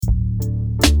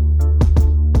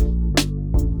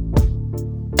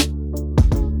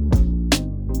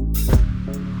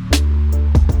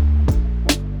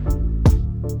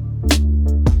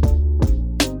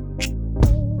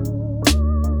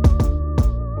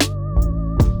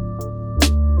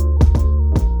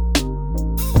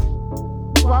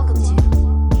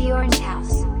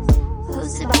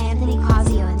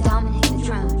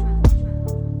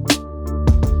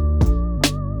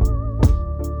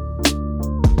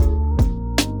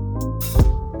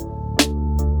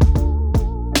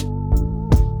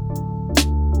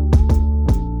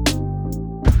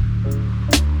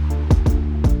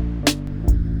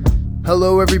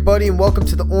Hello, everybody, and welcome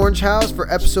to the Orange House for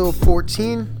episode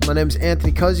 14. My name is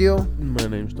Anthony Cuzio. My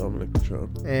name's Dominic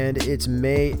Patron. And it's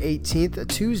May 18th, a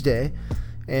Tuesday.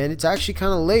 And it's actually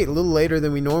kind of late, a little later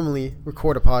than we normally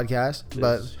record a podcast.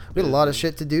 But we had a lot of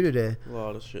shit to do today. A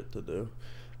lot of shit to do.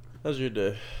 How's your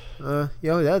day? Yeah,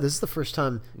 this is the first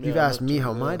time you've asked me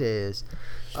how my day is.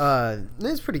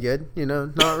 It's pretty good, you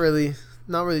know. Not really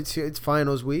too. It's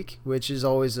finals week, which is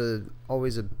always a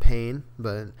pain,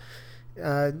 but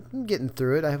I'm getting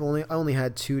through it. I only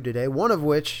had 2 today. One of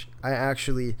which I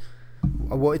actually,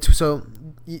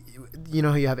 you know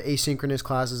how you have asynchronous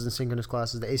classes and synchronous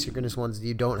classes. The asynchronous ones,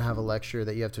 you don't have a lecture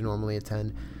that you have to normally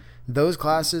attend. Those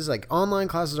classes, like online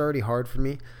classes, are already hard for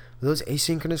me. Those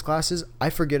asynchronous classes,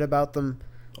 I forget about them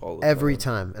every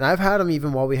time. And I've had them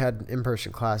even while we had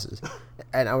in-person classes.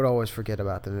 And I would always forget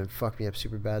about them. It fucked me up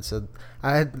super bad. So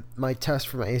I had my test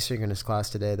for my asynchronous class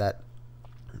today that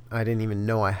I didn't even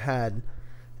know I had.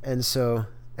 And so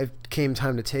it came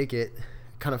time to take it.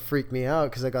 It kind of freaked me out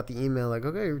because I got the email like,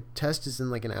 okay, your test is in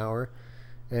like an hour.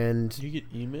 And do you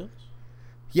get emails?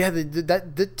 Yeah,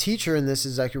 the teacher in this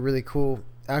is actually really cool.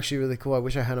 I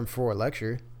wish I had him for a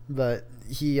lecture. But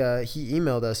he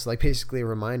emailed us like basically a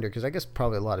reminder because I guess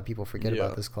probably a lot of people forget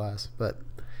about this class. But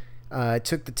I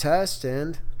took the test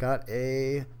and got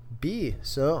a B,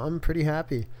 so I'm pretty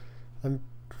happy. I'm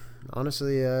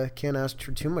honestly can't ask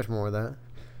for too much more of that.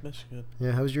 That's good.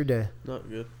 Yeah, how was your day? Not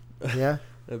good. Yeah?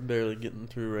 I'm barely getting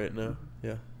through right now.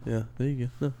 Yeah. There you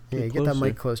go. No, yeah, get that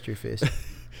mic close to your face.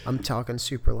 I'm talking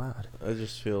super loud. I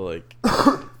just feel like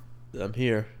I'm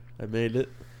here. I made it.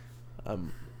 I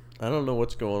don't know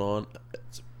what's going on.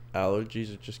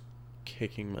 Allergies are just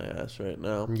kicking my ass right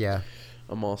now. Yeah.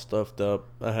 I'm all stuffed up.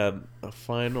 I had a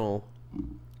final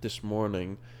this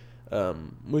morning,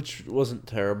 which wasn't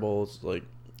terrible. It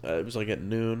was like at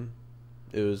noon.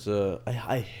 It was I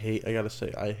gotta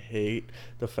say I hate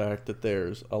the fact that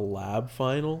there's a lab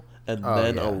final and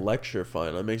then a lecture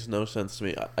final. It makes no sense to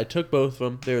me. I took both of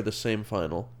them. They were the same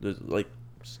final. It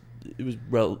was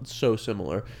so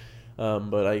similar.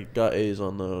 But I got A's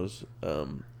on those.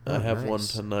 I have one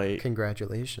tonight.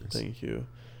 Congratulations. Thank you.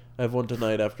 I have one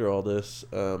tonight after all this,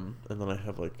 and then I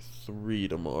have like 3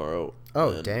 tomorrow.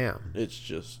 Oh, damn. It's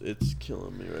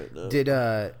killing me right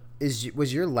now.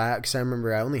 Was your lab, because I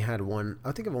remember I only had one,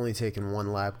 I think I've only taken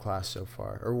one lab class so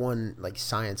far, or one like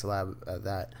science lab of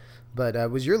that.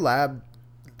 But was your lab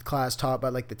class taught by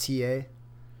like the TA?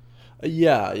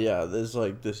 Yeah. There's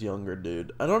like this younger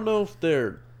dude. I don't know if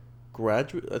they're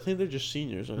graduate. I think they're just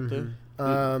seniors, aren't they?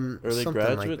 Are they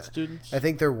graduate like students? I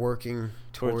think they're working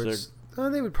towards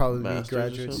they would probably be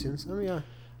graduate students. Oh yeah.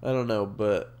 I don't know,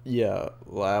 but yeah,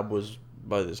 lab was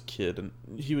by this kid, and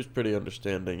he was pretty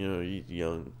understanding. You know, he's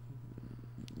young.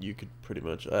 You could pretty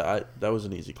much. That was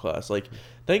an easy class. Like,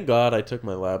 thank God I took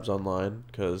my labs online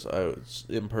because I was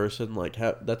in person. Like,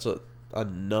 that's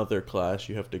another class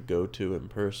you have to go to in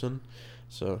person.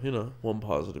 So one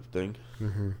positive thing.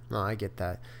 Mm-hmm. No, I get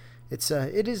that.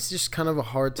 It is just kind of a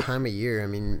hard time of year. I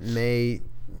mean,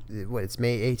 it's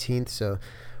May 18th, so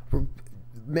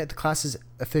the classes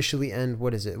officially end,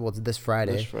 what is it? Well, it's this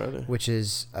Friday. Which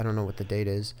is, I don't know what the date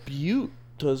is. Butte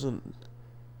doesn't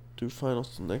do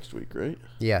finals till next week, right?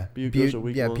 Yeah. Butte goes a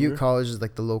week longer. Butte College is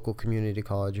like the local community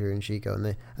college here in Chico, and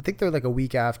I think they're like a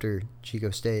week after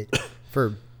Chico State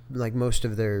for like most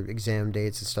of their exam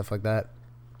dates and stuff like that.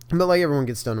 But like everyone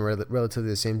gets done relatively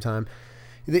the same time.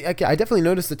 I definitely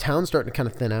noticed the town starting to kind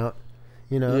of thin out,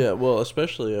 you know? Yeah, well,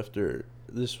 especially after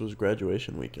this was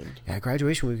graduation weekend. Yeah,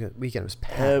 graduation weekend was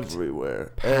packed.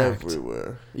 Everywhere.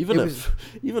 Even at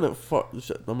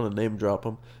I'm going to name drop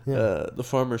them. Yeah. The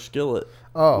Farmer Skillet.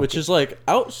 Oh. Which is like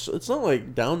it's not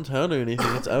like downtown or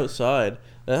anything. It's outside.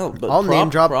 I'll name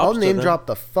drop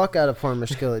the fuck out of Farmer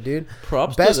Skillet, dude.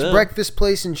 Best breakfast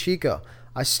place in Chico.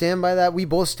 I stand by that. We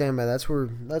both stand by that.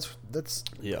 That's.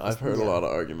 Yeah, I've heard a lot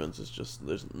of arguments. It's just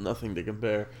there's nothing to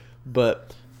compare.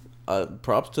 But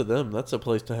props to them. That's a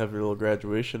place to have your little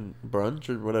graduation brunch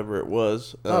or whatever it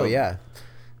was. Oh yeah.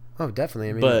 Oh, definitely.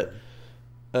 I mean,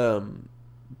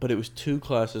 but it was 2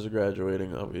 classes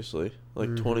graduating. Obviously,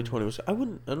 like 2020 was. I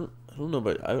don't know,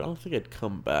 but I don't think I'd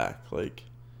come back like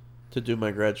to do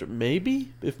my graduate.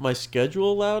 Maybe if my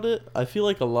schedule allowed it. I feel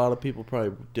like a lot of people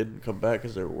probably didn't come back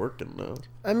because they're working now.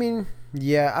 I mean,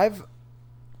 yeah,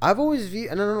 I've always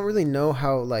viewed, and I don't really know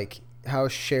how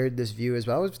shared this view is,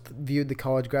 but I always viewed the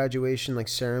college graduation like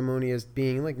ceremony as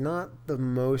being like not the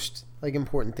most like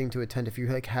important thing to attend if you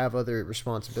like have other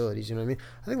responsibilities. You know what I mean?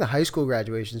 I think the high school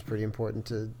graduation is pretty important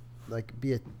to like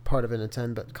be a part of and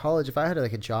attend, but college, if I had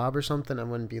like a job or something, I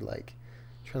wouldn't be like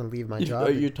trying to leave my job.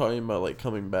 Are you talking about like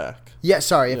coming back? Yeah,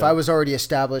 sorry. If I was already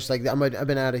established, like I've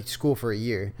been out of school for a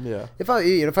year. Yeah. If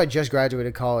I just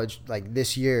graduated college like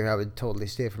this year, I would totally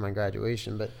stay for my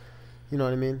graduation. But you know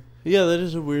what I mean? Yeah, that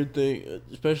is a weird thing,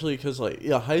 especially because like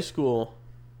high school.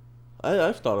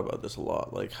 I've thought about this a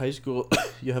lot. Like high school,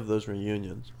 you have those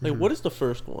reunions. Like, what is the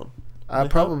first one?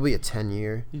 Probably a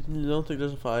 10-year. You don't think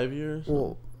there's a 5-year?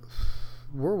 Well,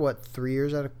 we're 3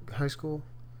 years out of high school?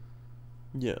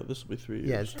 Yeah, this will be 3 years.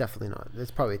 Yeah, it's definitely not.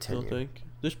 It's probably a 10-year. Think?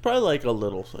 There's probably like a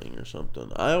little thing or something.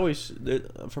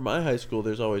 For my high school,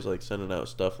 there's always like sending out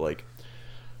stuff like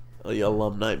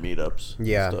alumni meetups.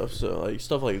 Yeah. And stuff. So like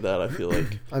stuff like that, I feel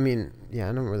like. I mean, yeah,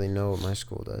 I don't really know what my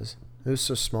school does. It was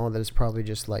so small that it's probably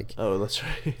just like. Oh, that's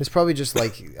right. It's probably just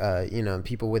like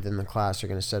people within the class are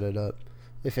gonna set it up,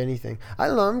 if anything. I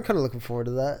don't know. I'm kind of looking forward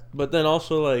to that. But then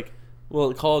also like.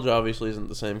 Well, college obviously isn't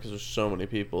the same because there's so many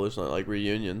people. It's not like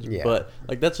reunions. Yeah. But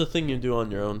like that's a thing you do on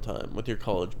your own time with your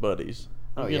college buddies.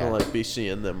 You're gonna like be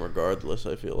seeing them regardless,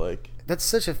 I feel like. That's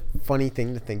such a funny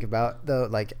thing to think about, though.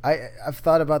 Like I've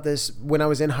thought about this when I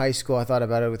was in high school. I thought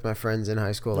about it with my friends in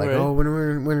high school. Like, right.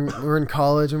 when we're in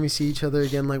college, when we see each other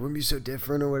again, like we're gonna be so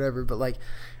different or whatever. But like,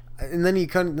 and then you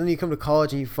come to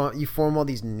college and you form all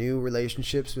these new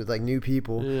relationships with like new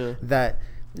people. Yeah. That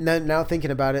now thinking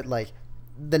about it, like.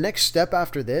 The next step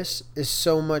after this is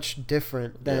so much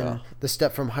different than the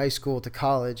step from high school to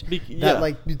college. That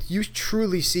like you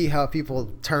truly see how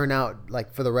people turn out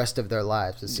like for the rest of their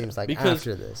lives. It seems like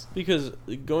after this. Because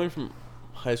going from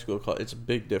high school to college, it's a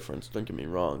big difference. Don't get me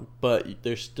wrong, but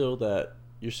there's still that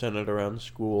you're centered around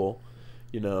school.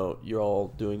 You're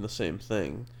all doing the same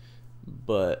thing.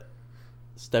 But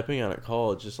stepping out of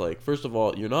college is like, first of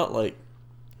all, you're not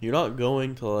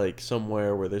going to like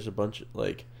somewhere where there's a bunch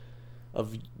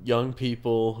of young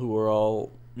people who are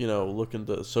all looking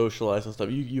to socialize and stuff.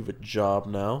 You have a job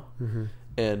now,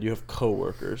 and you have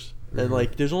coworkers, and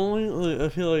like there's only I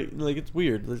feel like it's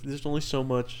weird. There's only so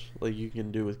much like you can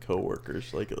do with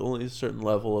coworkers, like only a certain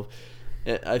level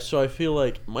of. So I feel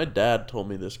like my dad told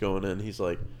me this going in. He's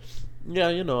like, yeah,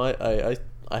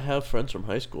 I have friends from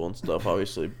high school and stuff,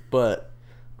 obviously, but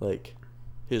like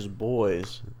his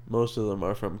boys, most of them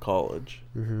are from college.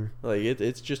 Like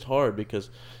it's just hard because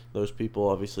those people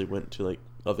obviously went to like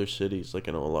other cities, like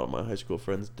I know a lot of my high school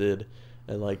friends did,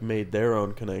 and like made their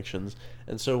own connections,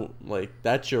 and so like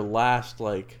that's your last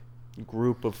like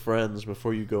group of friends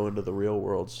before you go into the real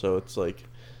world. So it's like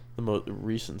the most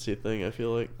recency thing, I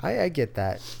feel like. I get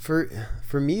that. For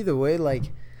me, the way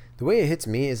it hits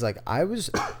me is like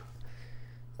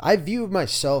I view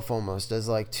myself almost as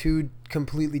like two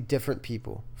completely different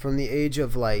people from the age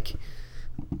of like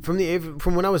from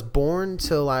when I was born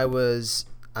till I was,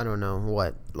 I don't know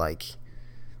what, like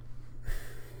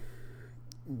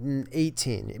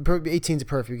 18. 18 is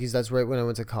perfect because that's right when I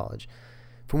went to college.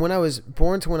 From when I was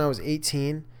born to when I was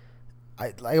 18,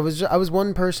 I was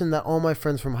one person that all my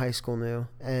friends from high school knew,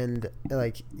 and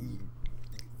like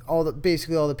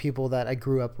basically all the people that I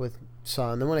grew up with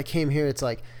saw. And then when I came here, it's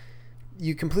like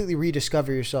you completely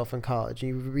rediscover yourself in college.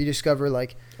 You rediscover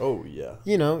like, oh yeah,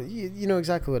 you know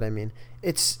exactly what I mean.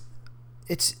 It's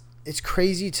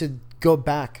crazy to go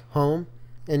back home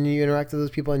and you interact with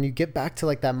those people and you get back to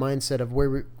like that mindset of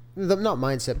not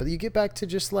mindset, but you get back to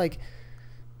just like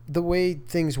the way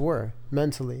things were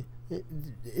mentally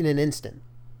in an instant.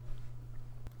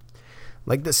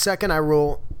 Like the second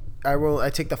I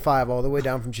take the 5 all the way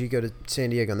down from Chico to San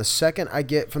Diego, and the second I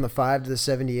get from the 5 to the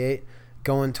 78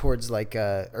 going towards like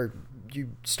or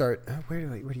you start, where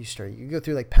do you start? You go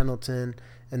through like Pendleton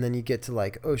and then you get to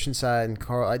like Oceanside and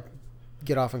I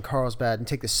get off in Carlsbad and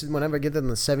take this. Whenever I get there on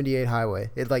the 78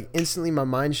 highway, it like instantly my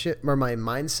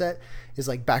mindset is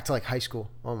like back to like high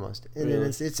school almost, and really?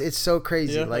 it's so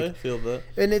crazy. Yeah, like I feel that,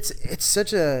 and it's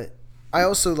such a. I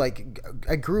also like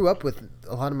I grew up with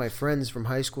a lot of my friends from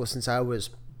high school since I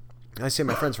say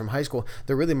my friends from high school,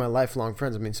 they're really my lifelong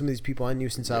friends. I mean, some of these people I knew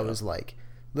since I was like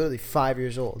literally 5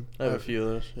 years old. I have a few of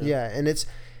those. Yeah, and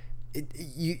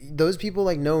those people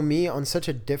like know me on such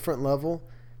a different level,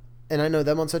 and I know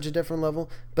them on such a different level.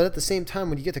 But at the same time,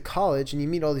 when you get to college and you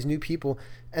meet all these new people,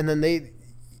 and then they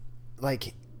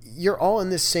like you're all in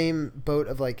this same boat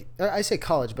of like, I say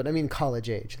college, but I mean college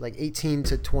age, like 18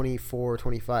 to 24,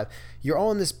 25. You're all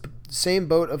in this same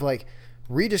boat of like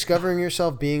rediscovering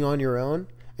yourself, being on your own,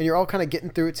 and you're all kind of getting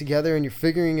through it together, and you're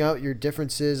figuring out your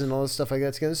differences and all this stuff like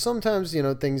that together. Sometimes,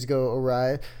 things go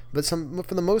awry, but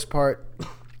for the most part,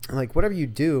 like whatever you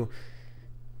do,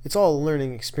 it's all a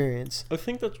learning experience. I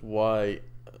think that's why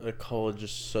college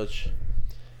is such.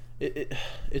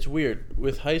 It's weird.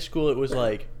 With high school, it was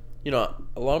like, a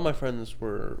lot of my friends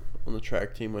were on the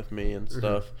track team with me and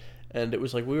stuff, and it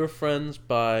was like we were friends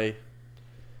by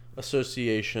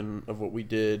association of what we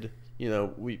did. You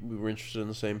know, we were interested in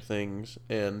the same things,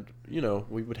 and you know,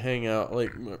 we would hang out,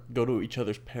 like go to each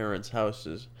other's parents'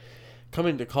 houses.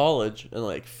 Coming to college and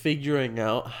like figuring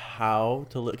out how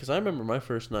to live, because I remember my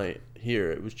first night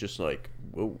here, it was just like,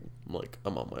 whoa, like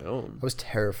I'm on my own. I was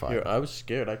terrified. Here, I was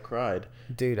scared. I cried.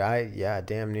 Dude,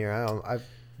 damn near. I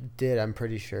did. I'm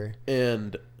pretty sure.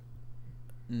 And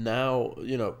now,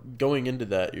 you know, going into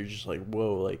that, you're just like,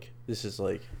 whoa, like this is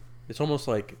like, it's almost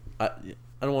like I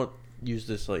don't want to use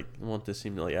this like, I want this to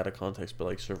seem like out of context, but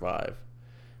like survive,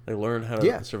 like learn how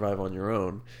to survive on your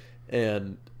own,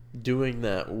 and doing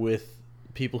that with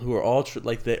people who are all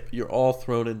like that, you're all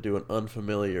thrown into an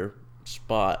unfamiliar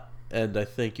spot, and I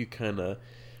think you kind of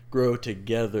grow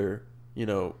together. You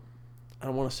know, I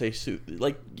don't want to say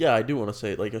like, yeah, I do want to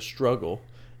say like a struggle,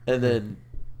 and then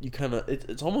you kind of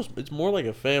it's more like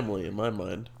a family in my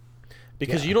mind,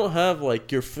 because you don't have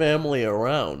like your family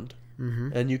around,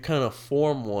 and you kind of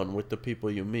form one with the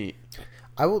people you meet.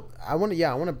 I want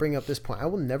to bring up this point. I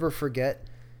will never forget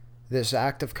this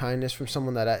act of kindness from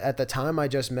someone that at the time I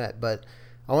just met, but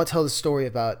I want to tell the story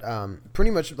about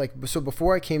pretty much like, so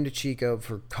before I came to Chico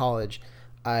for college,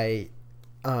 I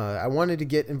wanted to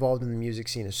get involved in the music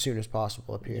scene as soon as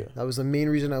possible up here. Yeah. That was the main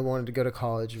reason I wanted to go to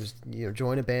college, was, you know,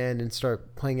 join a band and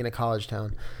start playing in a college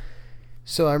town.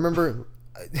 So I remember,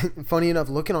 funny enough,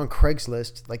 looking on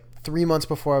Craigslist like 3 months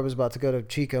before I was about to go to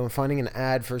Chico and finding an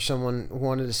ad for someone who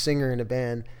wanted a singer in a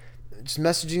band. Just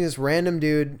messaging this random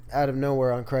dude out of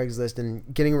nowhere on Craigslist and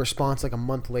getting a response like a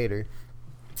month later.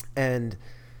 And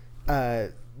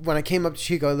when I came up to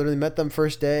Chico, I literally met them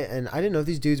first day, and I didn't know if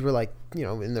these dudes were like, you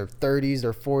know, in their 30s,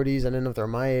 their 40s. I didn't know if they were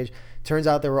my age. Turns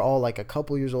out they were all like a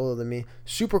couple years older than me.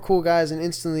 Super cool guys, and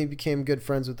instantly became good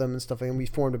friends with them and stuff. And we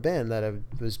formed a band that I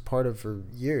was part of for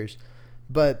years.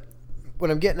 But what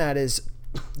I'm getting at is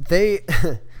they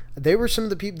were some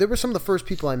of the people. They were some of the first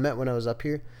people I met when I was up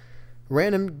here.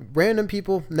 Random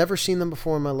people, never seen them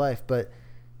before in my life, but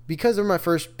because they're my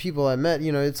first people I met,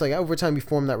 you know, it's like over time we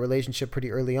formed that relationship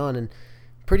pretty early on, and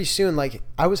pretty soon, like,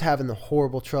 I was having the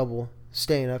horrible trouble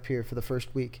staying up here for the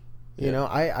first week. You know,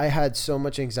 I had so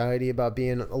much anxiety about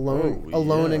being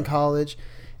alone in college,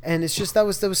 and it's just that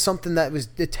was something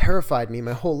it terrified me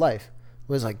my whole life,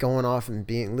 was like going off and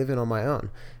living on my own.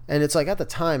 And it's like at the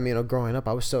time, you know, growing up,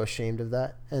 I was so ashamed of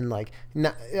that, and like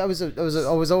I was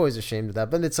always ashamed of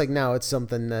that. But it's like now it's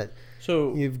something that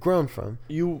you've grown from.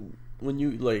 When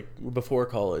you like before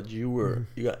college, you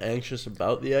got anxious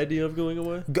about the idea of going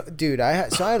away? Dude, I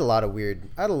had a lot of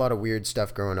weird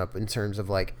stuff growing up in terms of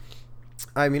like,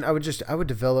 I mean, I would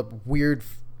develop weird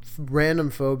random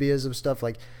phobias of stuff,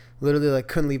 like literally like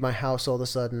couldn't leave my house all of a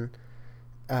sudden.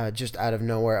 Just out of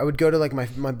nowhere. I would go to like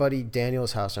my buddy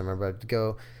Daniel's house. I remember I'd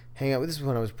go hang out with, this is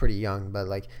when I was pretty young, but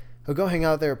like I'd go hang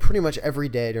out there pretty much every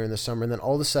day during the summer, and then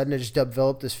all of a sudden I just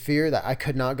developed this fear that I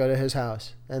could not go to his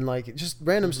house, and like just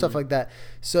random stuff like that.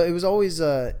 So it was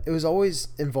always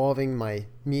involving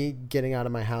me getting out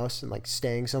of my house and like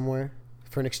staying somewhere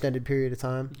for an extended period of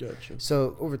time. Gotcha.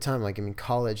 So over time, like, I mean,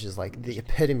 college is like the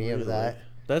epitome of that.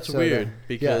 That's weird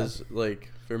because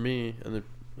like for me, and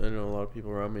I know a lot of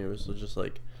people around me, it was just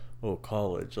like, oh,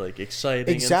 college, like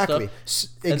exciting. Exactly. And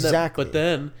stuff. Exactly. But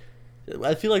then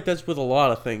I feel like that's with a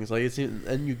lot of things. Like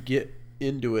and you get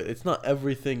into it. It's not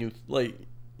everything you like.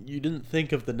 You didn't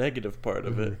think of the negative part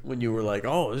of it when you were like,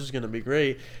 oh, this is gonna be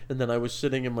great. And then I was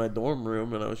sitting in my dorm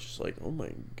room and I was just like, oh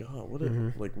my god, what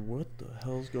the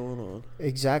hell's going on?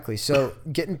 Exactly. So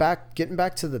getting back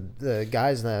to the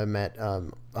guys that I met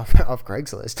off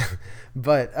Craigslist,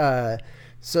 but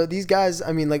so these guys,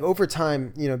 I mean, like over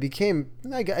time, you know, became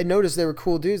like, I noticed they were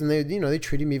cool dudes, and they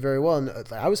treated me very well, and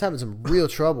I was having some real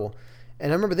trouble.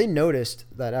 And I remember they noticed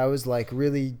that I was like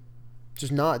really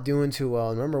just not doing too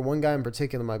well. And I remember one guy in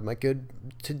particular, my good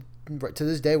to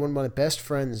this day, one of my best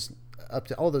friends. Up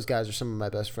to all those guys are some of my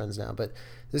best friends now, but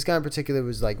this guy in particular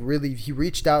was like really. He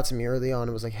reached out to me early on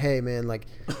and was like, "Hey man, like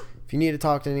if you need to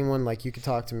talk to anyone, like you can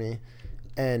talk to me."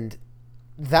 And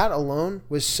that alone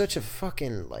was such a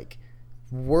fucking like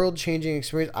world-changing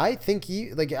experience. I think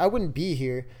I wouldn't be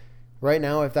here right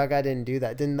now if that guy didn't do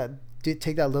that. Did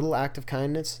take that little act of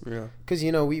kindness. Yeah. Because,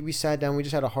 you know, we sat down, we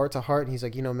just had a heart-to-heart, and he's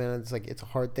like, you know, man, it's like, it's a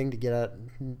hard thing to get out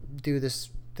and do this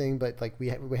thing, but, like, we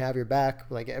have your back.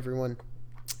 Like, everyone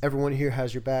here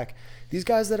has your back. These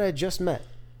guys that I just met,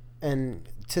 and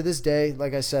to this day,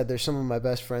 like I said, they're some of my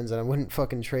best friends, and I wouldn't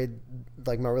fucking trade,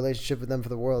 like, my relationship with them for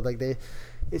the world. Like,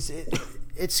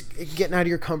 it's getting out of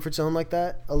your comfort zone like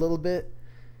that a little bit.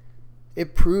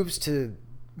 It proves to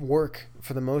work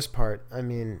for the most part. I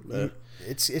mean,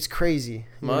 it's crazy.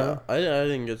 I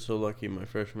didn't get so lucky my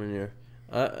freshman year.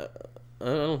 I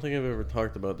don't think I've ever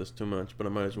talked about this too much, but I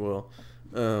might as well.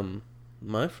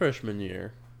 My freshman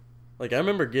year, like I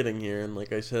remember getting here and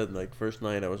like I said, like first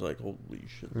night I was like, holy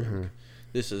shit, like,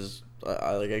 this is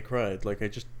I cried. Like I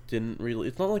just didn't really.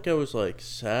 It's not like I was like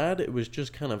sad. It was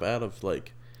just kind of out of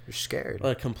like. You're scared.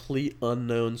 Like complete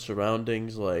unknown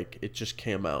surroundings. Like it just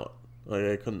came out. Like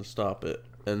I couldn't stop it.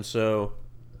 And so,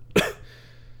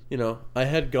 I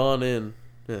had gone in.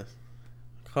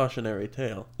 Cautionary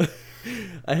tale.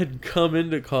 I had come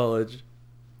into college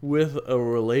with a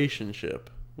relationship,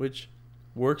 which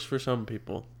works for some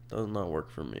people, does not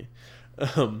work for me.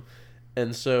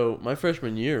 And so my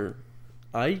freshman year,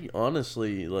 I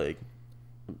honestly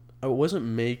I wasn't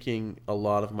making a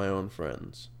lot of my own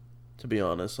friends, to be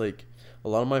honest. Like a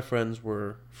lot of my friends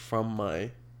were from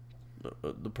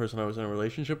the person I was in a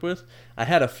relationship with. I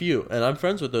had a few, and I'm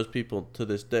friends with those people to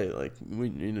this day. Like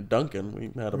Duncan,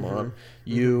 we had him on.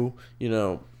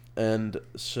 And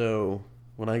so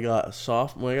when I got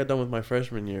done with my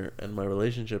freshman year and my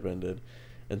relationship ended,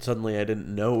 and suddenly I didn't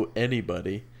know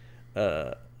anybody,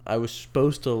 I was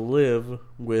supposed to live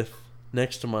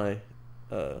next to my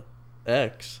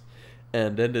ex,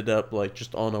 and ended up like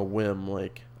just on a whim.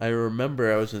 Like I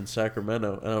remember I was in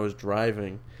Sacramento and I was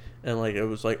driving. And, like, it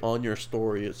was, like, on your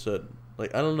story, it said,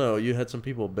 like, I don't know, you had some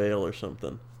people bail or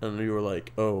something. And you were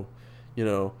like, oh,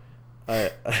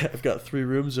 I've got 3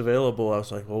 rooms available. I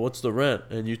was like, well, what's the rent?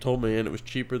 And you told me, and it was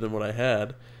cheaper than what I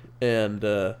had. And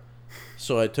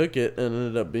so I took it, and it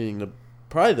ended up being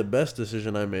probably the best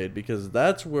decision I made. Because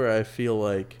that's where I feel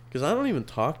like, because I don't even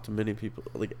talk to many people,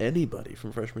 like, anybody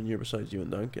from freshman year besides you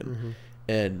and Duncan.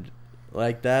 And,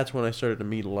 like, that's when I started to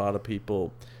meet a lot of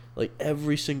people. Like,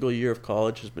 every single year of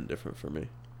college has been different for me.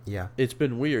 Yeah. It's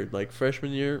been weird. Like,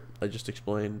 freshman year, I just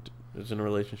explained, I was in a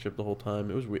relationship the whole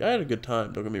time. It was weird. I had a good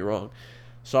time, don't get me wrong.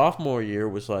 Sophomore year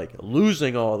was, like,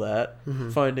 losing all that,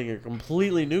 finding a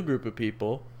completely new group of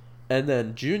people. And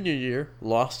then junior year,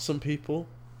 lost some people,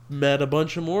 met a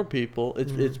bunch of more people.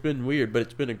 It's been weird, but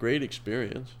it's been a great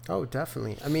experience. Oh,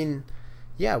 definitely. I mean,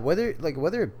 yeah, whether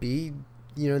it be,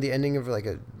 the ending of, like,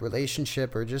 a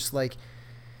relationship or just, like,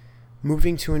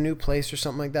 moving to a new place or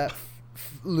something like that,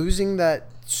 losing that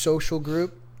social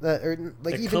group even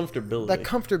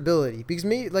comfortability, because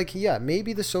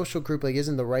maybe the social group like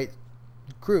isn't the right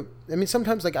group. I mean,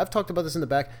 sometimes like I've talked about this in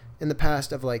the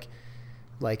past of like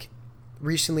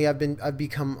recently I've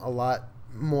become a lot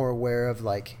more aware of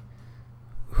like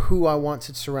who I want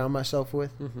to surround myself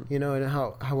with, and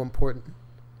how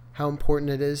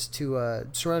important it is to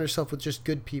surround yourself with just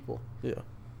good people. Yeah.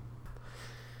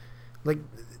 Like.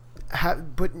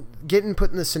 Getting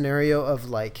put in the scenario of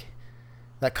like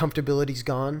that comfortability's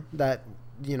gone, that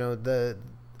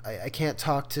I can't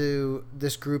talk to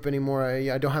this group anymore,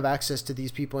 I don't have access to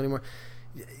these people anymore.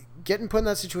 Getting put in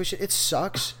that situation, it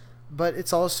sucks, but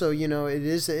it's also it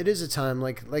is a time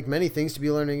like many things to be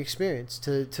a learning experience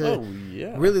to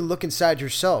really look inside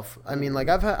yourself. I mean, like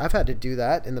I've had to do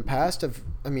that in the past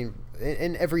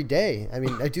in every day. I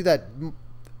mean, I do that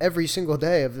every single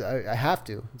day. I have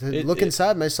to look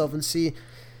inside myself and see,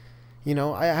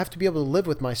 I have to be able to live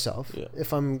with myself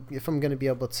if I'm going to be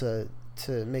able to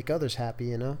make others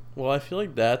happy, Well, I feel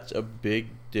like that's a big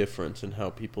difference in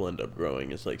how people end up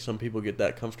growing. It's like some people get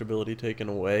that comfortability taken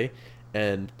away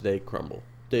and they crumble.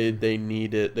 They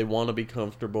need it. They want to be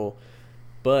comfortable.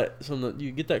 But you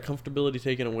get that comfortability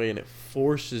taken away and it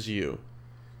forces you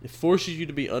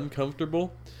to be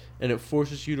uncomfortable. And it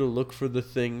forces you to look for the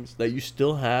things that you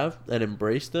still have and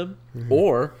embrace them.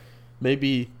 Or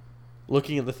maybe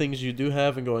looking at the things you do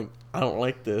have and going, I don't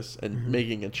like this, and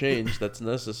making a change that's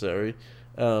necessary.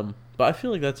 But I feel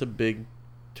like that's a big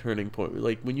turning point.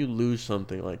 Like when you lose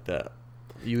something like that,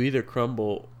 you either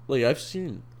crumble. Like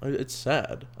it's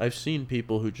sad. I've seen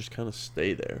people who just kind of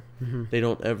stay there. They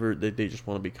don't ever, they just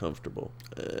want to be comfortable.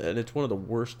 And it's one of the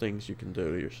worst things you can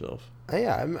do to yourself.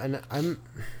 Yeah,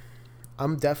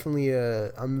 I'm definitely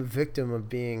I'm a victim of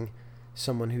being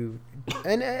someone who,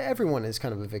 and everyone is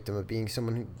kind of a victim of being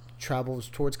someone who travels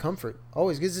towards comfort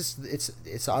always, because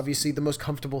it's obviously the most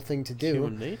comfortable thing to do. It's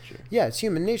human nature. Yeah, it's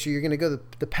human nature. You're going to go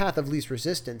the path of least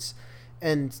resistance,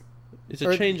 and it's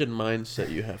a change in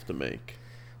mindset you have to make.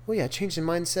 Well, yeah, change in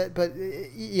mindset, but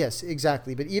yes,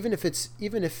 exactly. But even if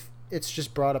it's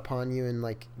just brought upon you and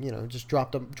like just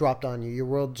dropped on you, your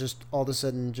world just all of a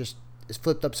sudden just is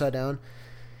flipped upside down.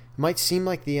 Might seem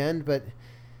like the end, but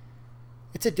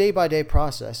it's a day-by-day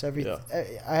process. I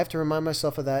have to remind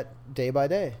myself of that day by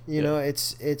day.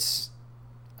 It's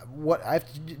what I've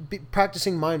be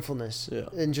practicing mindfulness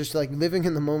and just like living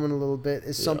in the moment a little bit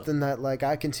is something that like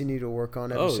I continue to work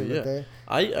on every single day.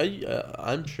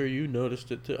 I'm sure you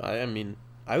noticed it too. I mean,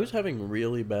 I was having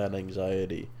really bad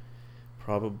anxiety,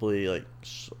 probably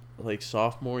like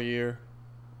sophomore year.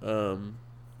 I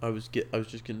was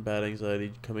just getting bad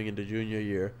anxiety coming into junior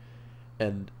year,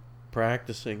 and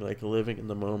practicing like living in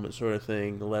the moment sort of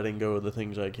thing, letting go of the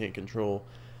things I can't control,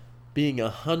 being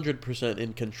 100%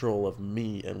 in control of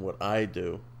me and what I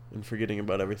do, and forgetting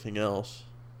about everything else.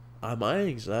 My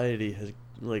anxiety has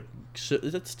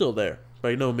it's still there.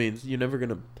 By no means, you're never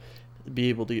gonna be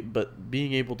able to, but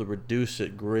being able to reduce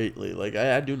it greatly. Like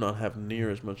I do not have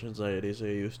near as much anxiety as I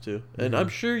used to, and I'm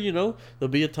sure there'll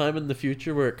be a time in the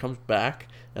future where it comes back,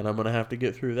 and I'm gonna have to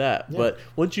get through that. Yeah. But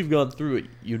once you've gone through it,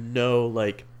 you know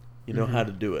how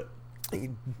to do it.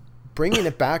 Bringing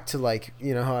it back to like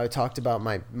how I talked about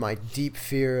my deep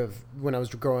fear of when I was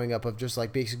growing up of just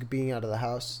like basically being out of the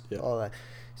house, all that,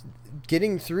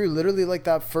 getting through literally like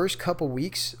that first couple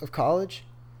weeks of college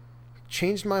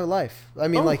changed my life. I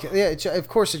mean, of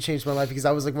course it changed my life because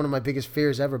that was like one of my biggest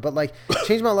fears ever, but like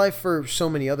changed my life for so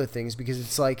many other things because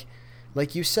it's like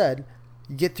you said,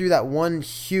 you get through that one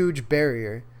huge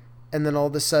barrier and then all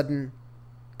of a sudden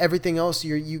everything else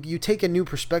you take a new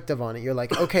perspective on it. You're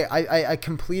like, okay, I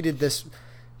completed this,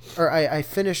 or I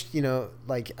finished,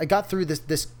 like I got through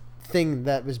this thing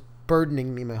that was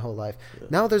burdening me my whole life. Yeah.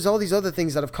 Now there's all these other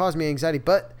things that have caused me anxiety,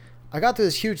 but I got through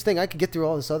this huge thing. I could get through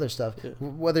all this other stuff,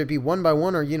 whether it be one by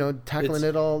one or, tackling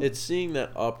it all. It's seeing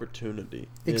that opportunity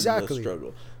in the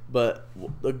struggle. But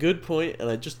a good point, and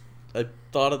I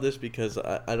thought of this because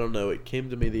I don't know, it came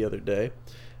to me the other day.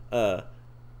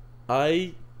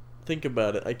 I think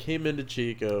about it. I came into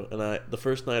Chico, and the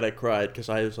first night I cried because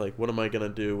I was like, what am I going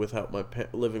to do without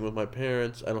living with my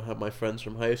parents? I don't have my friends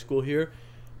from high school here.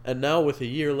 And now with a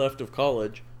year left of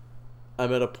college,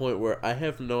 I'm at a point where I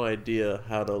have no idea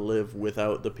how to live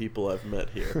without the people I've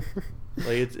met here.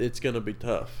 Like it's gonna be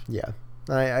tough. Yeah,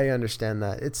 I understand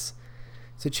that. It's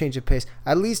a change of pace.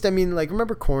 At least I mean, like,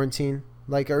 remember quarantine,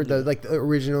 the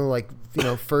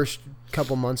original first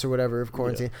couple months or whatever of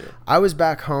quarantine. Yeah. I was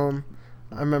back home.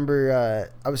 I remember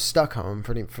I was stuck home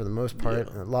for the most part.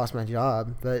 Yeah. I lost my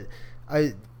job, but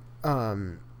what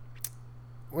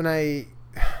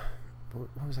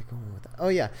was I going with that? Oh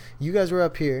yeah, you guys were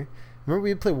up here. Remember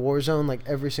we would play Warzone like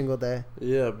every single day?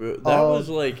 Yeah, bro.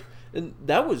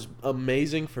 That was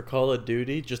amazing for Call of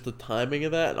Duty, just the timing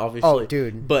of that, and obviously. Oh,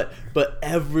 dude. But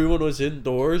everyone was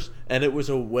indoors, and it was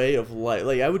a way of life.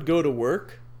 Like, I would go to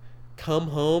work, come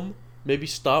home, maybe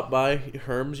stop by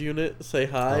Herm's unit, say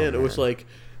hi, and it was like,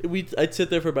 I'd sit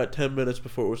there for about 10 minutes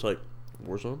before it was like,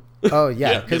 Warzone? Oh,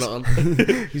 yeah.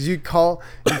 Because you'd call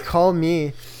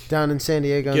me down in San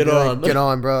Diego and get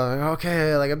on, bro. Like,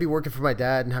 okay, like I'd be working for my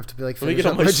dad and have to be like, finish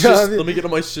up my job. Let me get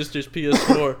on my sister's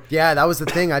PS4. Yeah, that was the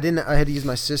thing. I had to use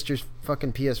my sister's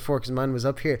fucking PS4 because mine was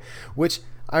up here, which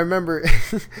I remember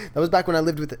that was back when I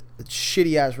lived with a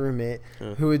shitty ass roommate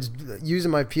who was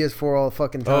using my PS4 all the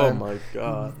fucking time. Oh my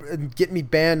god! Get me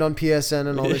banned on PSN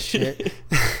and all this shit.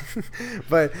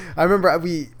 But I remember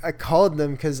I called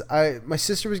them because my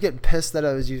sister was getting pissed that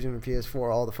I was using the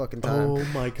PS4 all the fucking time. Oh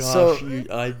my gosh! So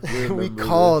I remember we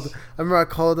called. This. I remember I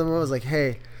called them. I was like,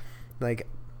 hey, like,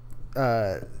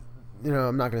 I'm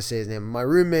not gonna say his name. My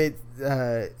roommate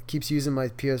keeps using my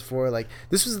PS4. Like,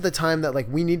 this was the time that like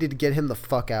we needed to get him the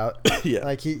fuck out. Yeah.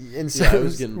 Like we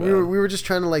were just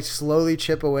trying to like slowly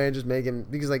chip away and just make him,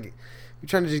 because like we're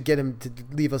trying to just get him to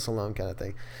leave us alone kind of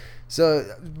thing. So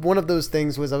one of those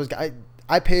things was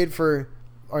I paid for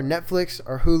our Netflix,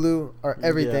 our Hulu, our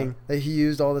everything that he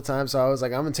used all the time. So I was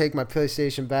like, I'm gonna take my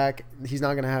PlayStation back. He's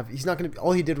not gonna.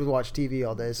 All he did was watch TV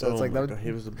all day. So it's like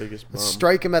he was the biggest bum.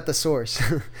 Strike him at the source.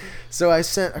 So I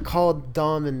called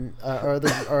Dom and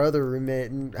our other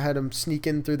roommate and had him sneak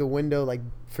in through the window, like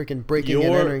freaking breaking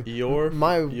and entering.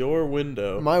 Your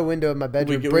window. My window of my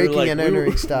bedroom, breaking and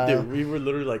entering style. Dude, we were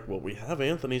literally like, well, we have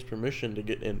Anthony's permission to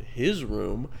get in his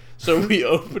room, so we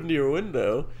opened your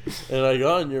window, and I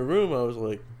got in your room. I was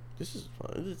like, this is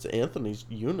fine. It's Anthony's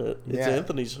unit. It's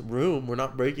Anthony's room. We're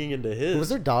not breaking into his. Was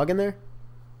there a dog in there?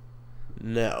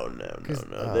 No.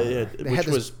 They had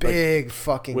this big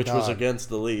fucking which dog. was against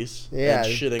the lease. Yeah,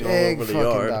 and shitting all over the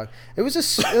yard. Dog. It was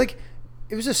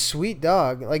a sweet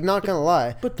dog. Like, not gonna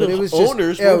lie. But the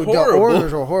owners were horrible. The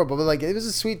owners were horrible. But like, it was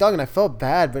a sweet dog, and I felt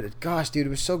bad. But gosh, dude,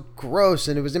 it was so gross,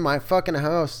 and it was in my fucking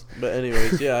house. But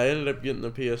anyways, I ended up getting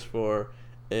the PS4,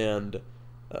 and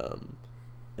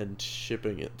and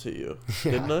shipping it to you.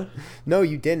 Yeah. Didn't I? No,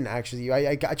 you didn't actually.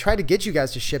 I tried to get you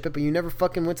guys to ship it, but you never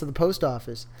fucking went to the post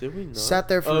office. Did we not? Sat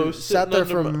there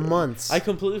for months. I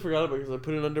completely forgot about it because I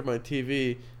put it under my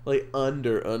TV, like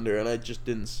under, and I just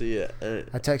didn't see it.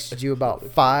 I texted you about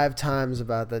 5 times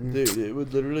about that. Dude, it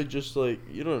would literally just like,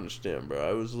 you don't understand, bro.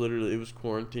 I was literally, it was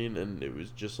quarantine, and it was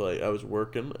just like I was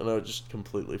working, and I would just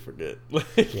completely forget.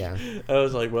 Like, yeah. I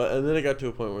was like, well, and then it got to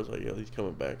a point where I was like, yo, he's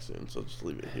coming back soon, so I'll just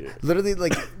leave it here. Literally,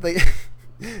 like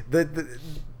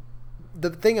the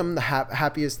thing I'm the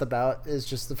happiest about is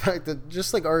just the fact that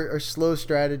just like our slow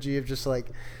strategy of just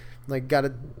like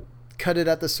gotta cut it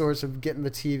at the source of getting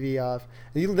the TV off.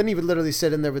 And then he would literally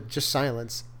sit in there with just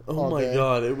silence. Oh my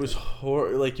god, it was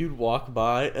horrible. Like, you'd walk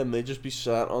by and they'd just be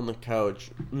sat on the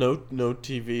couch, no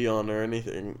TV on or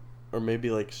anything, or maybe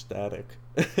like static,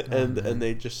 and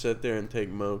they'd just sit there and take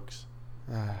mokes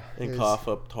and cough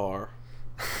up tar.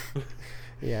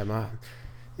 Yeah,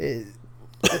 it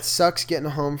sucks getting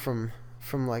home from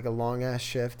like a long ass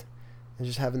shift and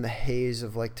just having the haze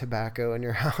of like tobacco in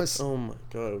your house. Oh my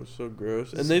god, it was so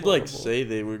gross. And they'd like say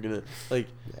they were gonna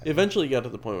eventually got to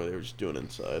the point where they were just doing it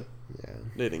inside. Yeah,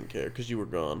 they didn't care because you were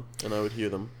gone and I would hear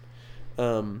them.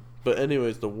 But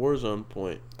anyways, the Warzone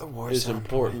point is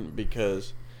important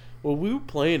because, well, we were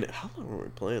playing it. How long were we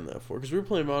playing that for? Because we were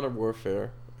playing Modern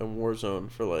Warfare and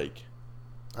Warzone for like,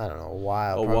 I don't know, a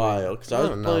while. Because I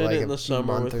was playing it in the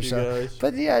summer with you guys.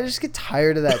 But yeah, I just get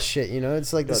tired of that shit. You know,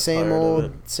 it's like the same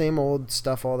old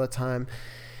stuff all the time.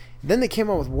 Then they came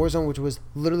out with Warzone, which was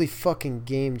literally fucking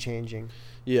game changing.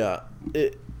 Yeah,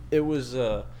 it was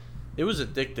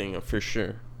addicting for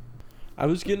sure. I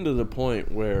was getting to the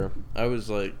point where I was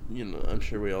like, you know, I'm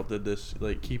sure we all did this,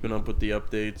 like keeping up with the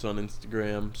updates on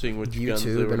Instagram, seeing which guns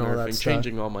they were nerfing,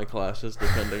 changing all my classes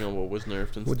depending on what was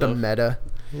nerfed and with stuff. With the meta.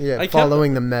 Yeah,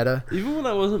 following the meta. Even when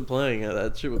I wasn't playing it,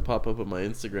 that shit would pop up on my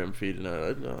Instagram feed, and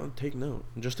I'd take note,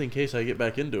 just in case I get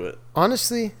back into it.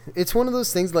 Honestly, it's one of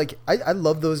those things, like, I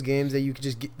love those games that you could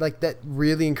just get, like, that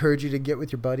really encourage you to get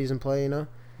with your buddies and play, you know?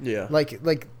 Yeah.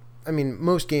 Like, I mean,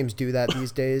 most games do that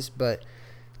these days, but,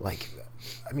 like,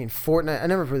 I mean, Fortnite, I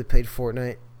never really played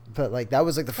Fortnite, but, like, that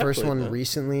was, like, the first one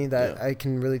recently that I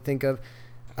can really think of.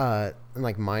 And,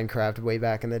 like, Minecraft way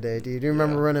back in the day, dude. Do you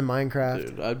remember running Minecraft?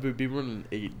 Dude, I'd be running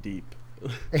 8 deep.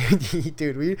 8 deep,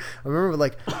 dude. I remember,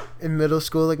 like, in middle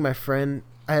school, like,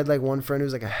 I had, like, one friend who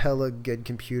was, like, a hella good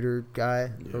computer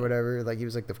guy or whatever. Like, he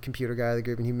was, like, the computer guy of the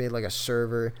group, and he made, like, a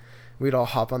server. We'd all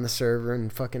hop on the server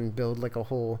and fucking build, like, a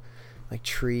whole, like,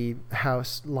 tree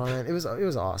house line. It was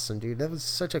awesome, dude. That was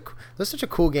such a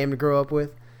cool game to grow up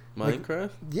with. Minecraft?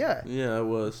 Like, yeah. Yeah, it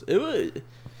was.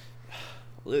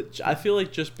 I feel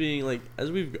like just being like,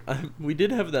 we did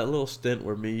have that little stint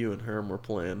where me, you, and Herm were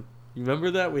playing. You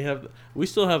remember that? We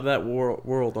still have that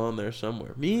world on there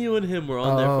somewhere. Me, you, and him were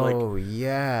on there for like, oh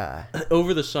yeah,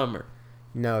 over the summer.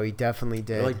 No, he definitely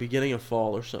did. Or like beginning of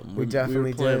fall or something. We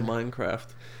definitely were playing did. Minecraft.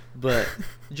 But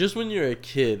just when you're a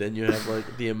kid and you have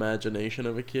like the imagination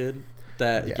of a kid,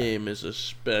 that game is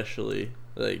especially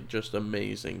like just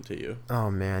amazing to you.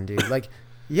 Oh man, dude, like.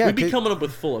 Yeah, we'd be coming up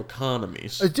with full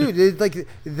economies. Dude, like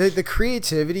the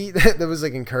creativity that was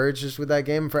like encouraged just with that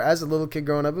game. For as a little kid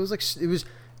growing up, it was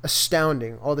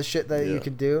astounding, all the shit that you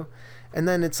could do. And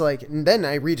then it's like, and then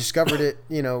I rediscovered it,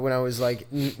 you know, when I was like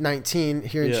 19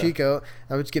 here in Chico.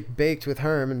 I would just get baked with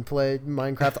Herm and play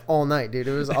Minecraft all night, dude.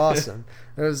 It was awesome.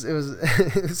 It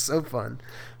was so fun.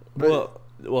 But,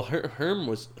 well,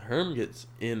 Herm gets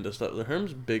into stuff.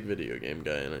 Herm's a big video game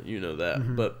guy, and you know that.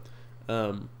 Mm-hmm. But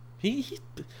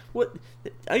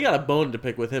I got a bone to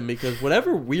pick with him because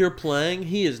whatever we're playing,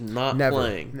 he is not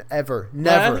playing. Never.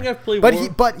 I think I've played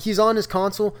but he's on his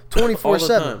console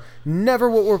 24/7. Never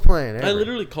what we're playing. Ever. I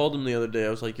literally called him the other day. I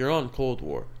was like, "You're on Cold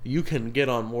War. You can get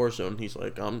on Warzone." He's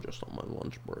like, "I'm just on my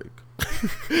lunch break."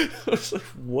 I was like,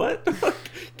 "What?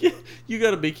 You got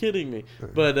to be kidding me!"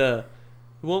 But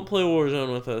he won't play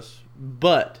Warzone with us.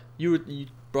 But you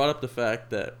brought up the fact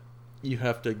that you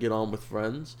have to get on with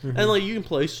friends, and like you can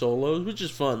play solos, which is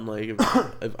fun. Like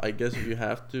if I guess if you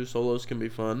have to, solos can be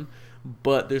fun.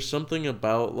 But there's something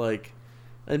about like,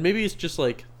 and maybe it's just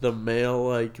like the male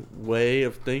like way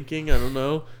of thinking. I don't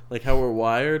know, like how we're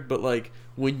wired. But like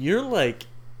when you're like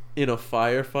in a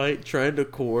firefight trying to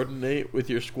coordinate with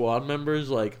your squad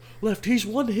members, like left, he's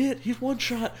one hit, he's one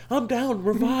shot, I'm down,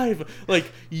 revive.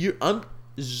 Like I'm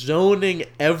zoning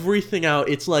everything out.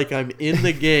 It's like I'm in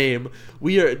the game.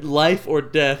 We are life or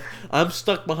death. I'm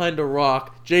stuck behind a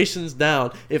rock. Jason's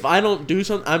down. If I don't do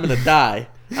something, I'm gonna die.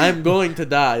 I'm going to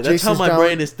die. That's Jason's how my down,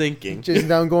 brain is thinking. Jason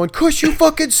down going, Kush, you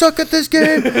fucking suck at this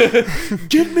game.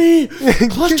 Get me!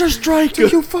 Cluster strike!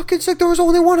 Dude, you fucking suck. There was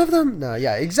only one of them. No,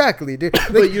 yeah, exactly, dude.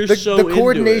 Like, But you're so the into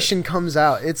coordination comes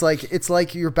out. It's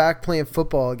like you're back playing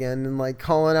football again and like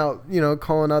calling out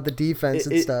the defense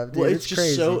and stuff. Dude, well, it's just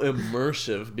crazy. so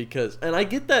immersive because, and I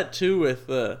get that too with.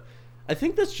 I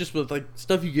think that's just with like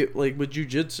stuff you get like with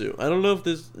jiu-jitsu. I don't know if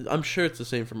this. I'm sure it's the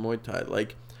same for Muay Thai.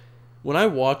 Like when I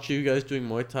watch you guys doing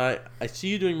Muay Thai, I see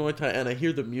you doing Muay Thai and I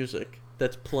hear the music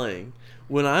that's playing.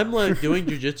 When I'm like doing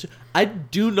jiu-jitsu, I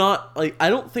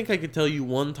don't think I could tell you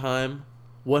one time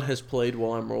what has played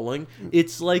while I'm rolling.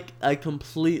 It's like I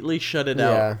completely shut it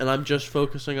out and I'm just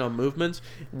focusing on movements.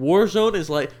 Warzone is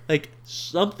like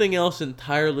something else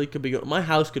entirely could be my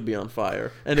house could be on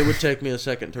fire and it would take me a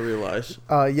second to realize.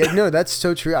 Yeah, no, that's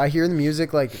so true. I hear the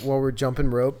music like while we're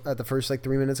jumping rope at the first like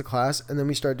 3 minutes of class, and then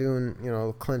we start doing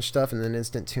clinch stuff and then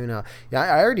instant tune out. Yeah,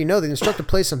 I already know the instructor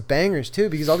plays some bangers too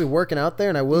because I'll be working out there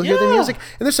and I will hear the music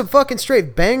and there's some fucking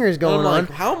straight bangers going on.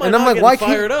 How am I not getting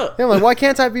fired up? Yeah, I'm like, why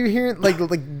can't I be hearing like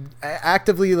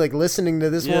actively like listening to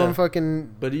this while I'm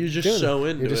fucking? But you're just so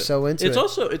into it. You're just so into it.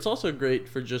 It's also great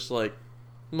for just like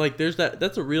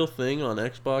that's a real thing on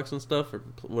Xbox and stuff or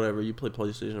whatever you play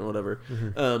PlayStation or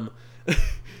whatever.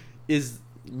 Is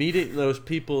meeting those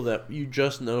people that you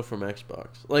just know from Xbox.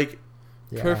 Like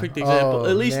perfect example.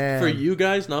 At least for you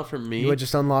guys, not for me. You would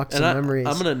just unlock some memories.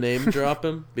 I'm gonna name drop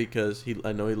him because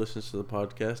I know he listens to the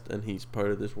podcast and he's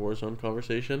part of this Warzone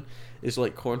conversation. Is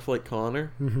like Cornflake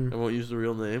Connor. I won't use the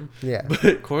real name. Yeah.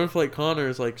 But Cornflake Connor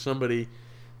is like somebody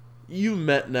you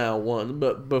met now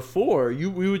but before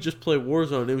we would just play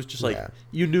Warzone. It was just like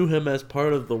you knew him as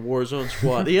part of the Warzone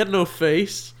squad. He had no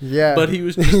face, but he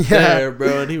was just there,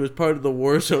 bro, and he was part of the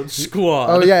Warzone squad.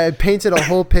 Oh yeah, it painted a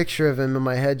whole picture of him in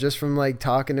my head just from like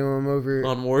talking to him over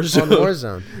on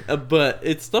Warzone. But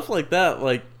it's stuff like that,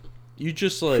 like you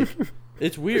just like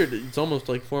it's weird. It's almost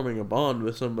like forming a bond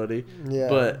with somebody. Yeah.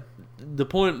 But the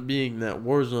point being that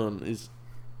Warzone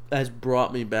has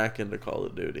brought me back into Call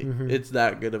of Duty. It's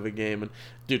that good of a game. And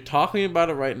dude, talking about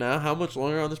it right now, how much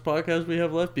longer on this podcast we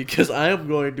have left? Because I am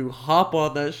going to hop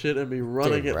on that shit and be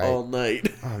running it all night.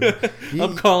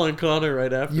 I'm calling Connor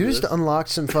right after you this. just unlocked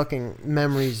some fucking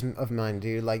memories of mine,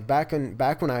 dude. Like back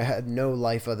when I had no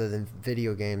life other than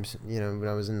video games, when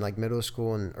I was in like middle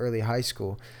school and early high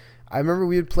school, I remember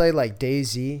we would play like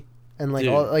DayZ. And like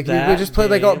we would just play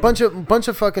like a bunch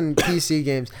of fucking PC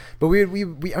games. But I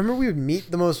remember we would meet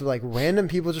the most like random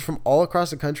people just from all across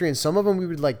the country, and some of them we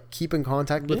would like keep in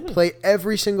contact with, play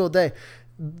every single day.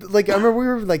 Like I remember we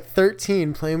were like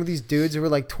 13 playing with these dudes who were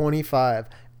like 25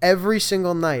 every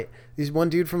single night. These one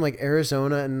dude from like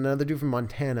Arizona and another dude from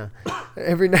Montana.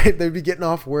 Every night they'd be getting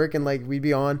off work and like we'd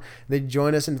be on. They'd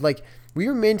join us and like we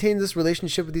were maintaining this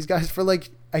relationship with these guys for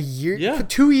like a year, for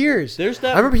 2 years. There's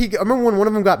that. I remember when one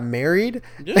of them got married.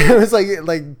 Yeah. It was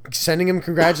like sending him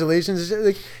congratulations.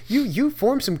 Like you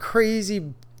formed some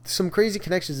crazy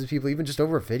connections with people even just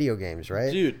over video games,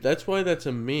 right? Dude, that's why that's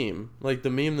a meme. Like the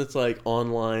meme that's like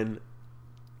online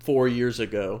 4 years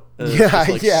ago. And it's just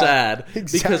like sad.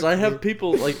 Exactly. Because I have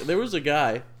people like there was a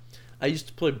guy I used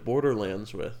to play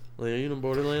Borderlands with. Like, you know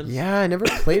Borderlands? Yeah, I never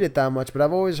played it that much, but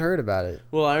I've always heard about it.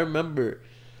 Well, I remember,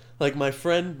 like, my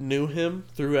friend knew him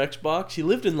through Xbox. He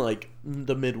lived in, like,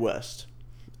 the Midwest.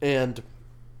 And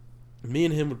me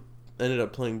and him ended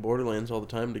up playing Borderlands all the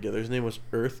time together. His name was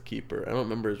Earthkeeper. I don't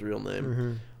remember his real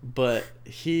name. But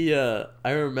he, I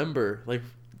remember, like,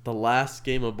 the last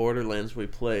game of Borderlands we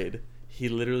played, he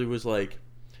literally was like,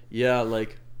 yeah,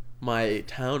 like, my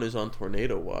town is on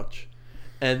tornado watch.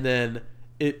 And then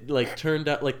it like turned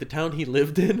out like the town he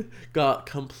lived in got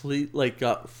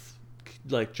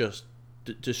just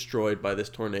destroyed by this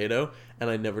tornado, and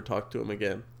I never talked to him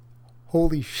again.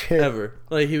 Holy shit! Ever.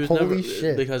 Like he was Holy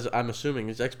shit. Because I'm assuming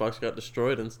his Xbox got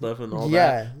destroyed and stuff and all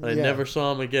that. I never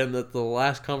saw him again. That the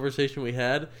last conversation we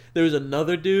had, there was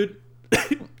another dude.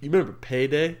 You remember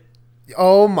Payday?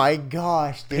 Oh my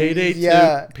gosh, dude. Payday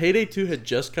 2. Payday 2 had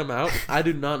just come out. I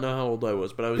do not know how old I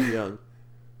was, but I was young.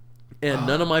 And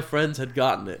none of my friends had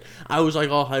gotten it. I was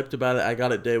like all hyped about it. I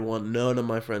got it day one. None of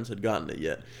my friends had gotten it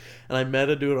yet. And I met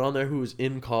a dude on there who was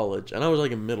in college. And I was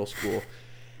like in middle school.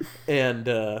 And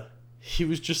he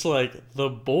was just like the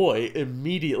boy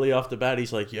immediately off the bat.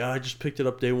 He's like, yeah, I just picked it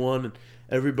up day one.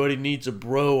 everybody needs a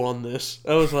bro on this.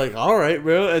 I was like, all right,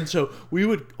 bro. And so we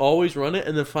would always run it.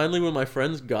 And then finally, when my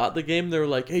friends got the game, they were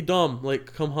like, hey, Dom,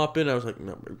 like, come hop in. I was like,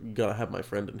 no, bro, you gotta have my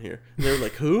friend in here. And they were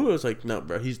like, who? I was like, no,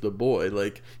 bro, he's the boy.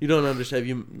 Like, you don't understand.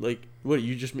 You, like, what,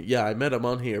 you just, yeah, I met him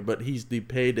on here, but he's the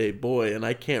payday boy, and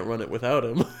I can't run it without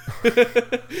him.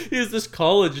 He was this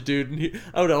college dude, and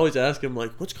I would always ask him,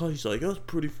 like, what's college? He's like, oh, it's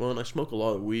pretty fun. I smoke a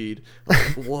lot of weed. I'm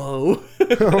like, whoa.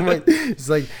 Oh my, it's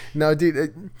like, no,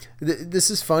 dude, this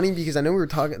is funny because I know we were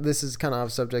talking, this is kind of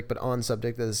off subject, but on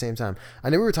subject at the same time. I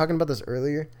know we were talking about this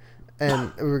earlier,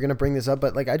 and we were going to bring this up,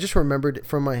 but, like, I just remembered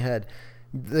from my head,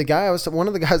 one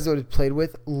of the guys that I played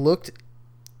with looked,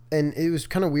 and it was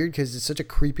kind of weird because it's such a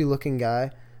creepy looking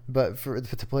guy, but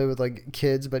to play with like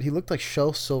kids, but he looked like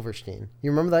Shel Silverstein.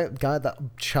 You remember that guy,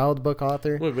 that child book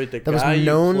author? Wait, the guy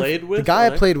you played with? The guy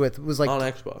I played with was like on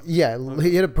Xbox. Yeah,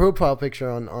 he had a profile picture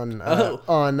on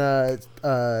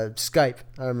Skype.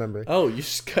 I remember. Oh, you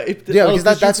Skyped it? Yeah,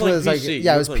 because that's what it was like.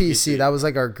 Yeah, it was PC. PC. That was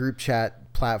like our group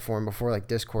chat platform before like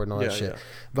Discord and all that shit. Yeah.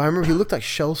 But I remember he looked like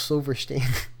Shel Silverstein.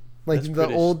 Like the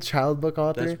old child book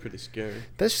author. That's pretty scary.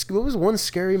 What was one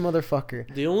scary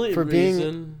motherfucker? The only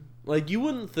reason, like, you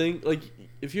wouldn't think, like,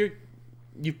 if you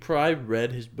probably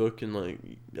read his book in like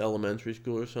elementary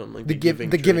school or something, like the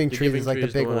Giving Tree is like the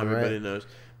big one, everybody knows.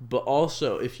 But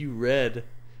also, if you read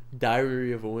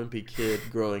Diary of a Wimpy Kid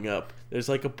growing up, there's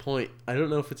like a point. I don't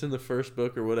know if it's in the first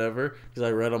book or whatever, because I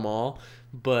read them all,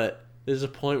 but there's a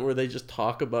point where they just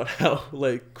talk about how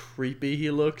like creepy he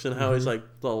looks and how he's like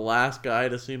the last guy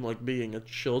to seem like being a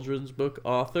children's book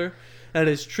author. And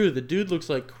it's true, the dude looks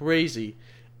like crazy,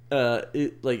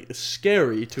 like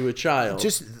scary to a child.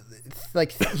 Just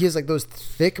like he has like those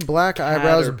thick black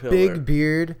eyebrows, big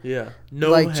beard,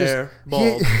 no like, hair,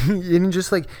 bald, and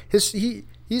just like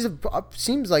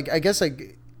seems like, I guess,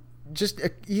 like,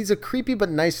 he's a creepy but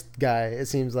nice guy. It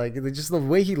seems like just the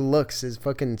way he looks is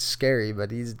fucking scary, but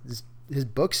his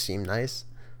books seem nice.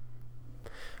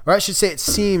 Or I should say, it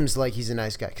seems like he's a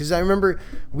nice guy, because I remember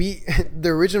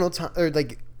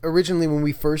originally when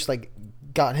we first like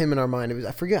got him in our mind, it was,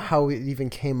 I forget how it even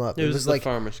came up. It was the like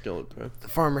Farmer Skillet, bro. The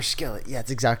Farmer Skillet. Yeah,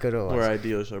 it's exactly what it was. Where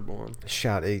ideas are born.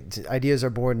 Ideas are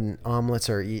born and omelets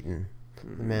are eaten.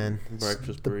 Man,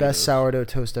 breakfast the burritos. best sourdough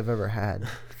toast I've ever had.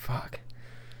 Fuck.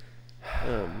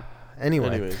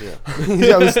 Anyways, yeah.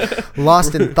 I was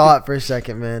lost in thought for a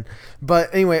second, man. But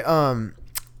anyway, I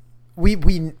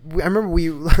remember we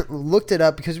looked it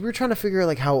up because we were trying to figure out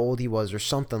like how old he was or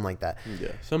something like that.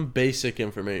 Yeah, some basic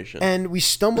information. And we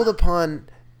stumbled upon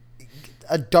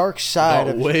a dark side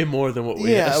of way more than what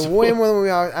we asked for. way more than we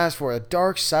asked for. A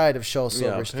dark side of Shel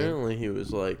Silverstein. Yeah, apparently he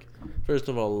was like, first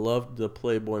of all, loved the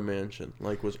Playboy Mansion.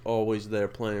 Like, was always there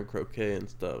playing croquet and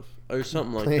stuff, or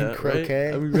something like that.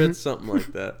 Croquet? Right? We read something like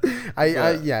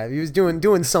that. He was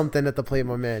doing something at the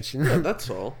Playboy Mansion. Yeah, that's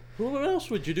all. What else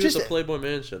would you do at the Playboy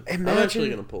Mansion? I'm actually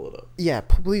gonna pull it up. Yeah,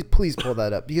 please pull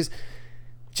that up, because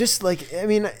just like, I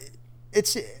mean,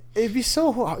 it'd be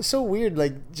so weird,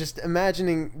 like, just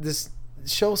imagining this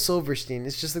Shel Silverstein.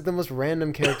 It's just like the most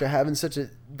random character having such a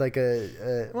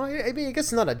well, I mean, I guess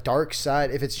it's not a dark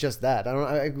side if it's just that.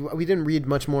 We didn't read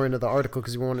much more into the article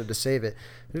because we wanted to save it.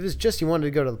 If it was just you wanted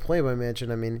to go to the Playboy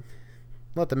Mansion, I mean,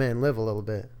 let the man live a little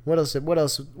bit. What else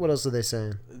are they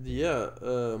saying? Yeah,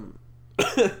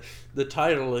 the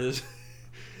title is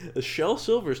Shel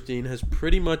Silverstein has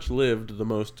pretty much lived the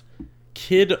most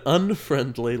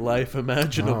kid-unfriendly life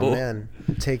imaginable. Oh, man.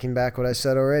 Taking back what I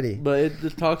said already. But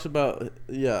it talks about,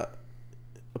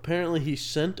 apparently he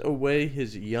sent away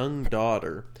his young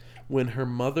daughter when her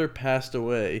mother passed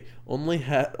away, only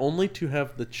to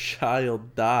have the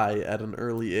child die at an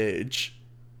early age.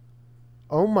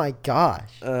 Oh, my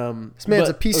gosh. This man's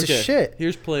a piece of shit.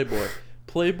 Here's Playboy.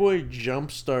 Playboy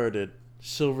jump-started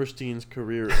Silverstein's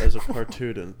career as a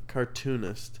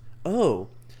cartoonist. Oh.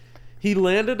 He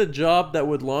landed a job that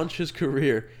would launch his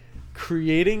career,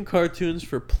 creating cartoons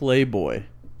for Playboy.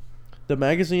 The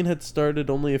magazine had started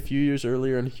only a few years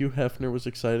earlier, and Hugh Hefner was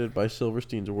excited by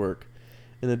Silverstein's work.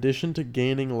 In addition to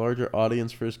gaining a larger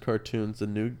audience for his cartoons, the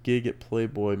new gig at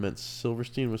Playboy meant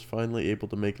Silverstein was finally able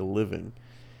to make a living.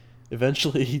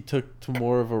 Eventually, he took to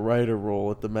more of a writer role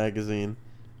at the magazine,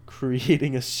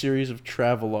 creating a series of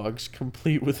travelogues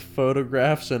complete with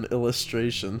photographs and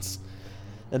illustrations.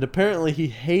 And apparently he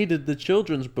hated the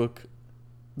children's book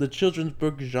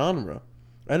genre.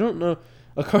 I don't know.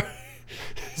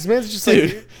 This man's just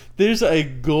dude, like... There's a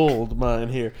gold mine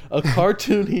here. A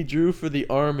cartoon he drew for the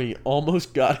army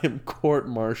almost got him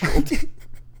court-martialed.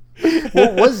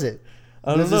 What was it?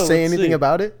 I don't know. Does it say anything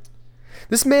about it?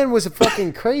 This man was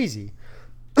fucking crazy.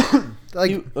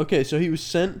 like. So he was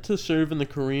sent to serve in the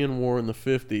Korean War in the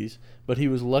 50s, but he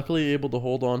was luckily able to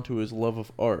hold on to his love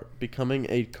of art, becoming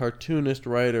a cartoonist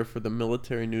writer for the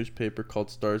military newspaper called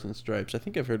Stars and Stripes. I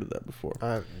think I've heard of that before.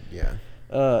 Yeah.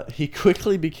 He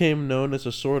quickly became known as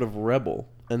a sort of rebel,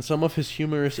 and some of his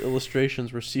humorous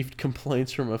illustrations received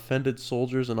complaints from offended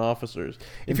soldiers and officers.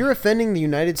 If you're offending the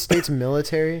United States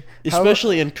military,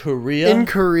 especially in Korea, in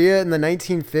the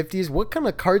 1950s, what kind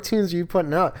of cartoons are you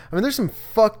putting out? I mean, there's some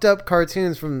fucked up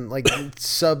cartoons from like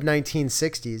sub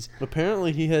 1960s.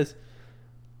 Apparently, he has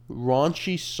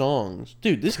raunchy songs,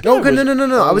 dude. This guy.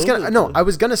 No. I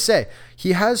was gonna say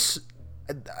he has.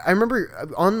 I remember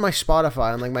on my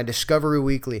Spotify, on like my Discovery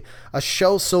Weekly, a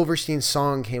Shel Silverstein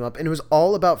song came up, and it was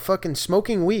all about fucking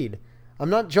smoking weed. I'm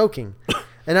not joking.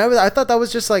 And I thought that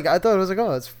was just like, I thought it was like,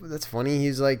 oh, that's funny.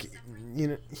 He's like, you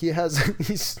know, he's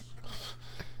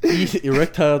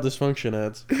erectile dysfunction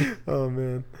ads. Oh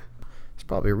man, there's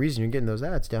probably a reason you're getting those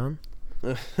ads down.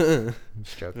 I'm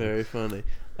just joking. Very funny.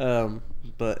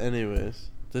 But anyways,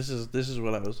 this is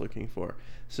what I was looking for.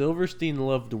 Silverstein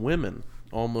loved women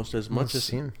almost as much as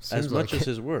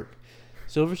his work.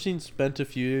 Silverstein spent a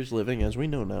few years living, as we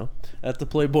know now, at the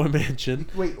Playboy Mansion.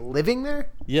 Wait, living there?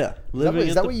 Yeah, living.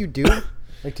 Is that what you do?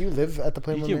 Like, do you live at the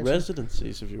Playboy Mansion? You get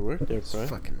residencies if you work there, right?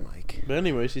 Fucking Mike. But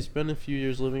anyways, he spent a few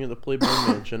years living at the Playboy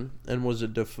Mansion and was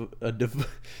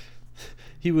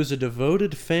he was a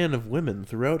devoted fan of women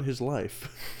throughout his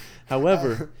life.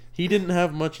 However, he didn't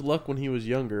have much luck when he was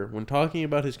younger. When talking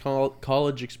about his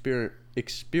college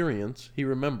experience, he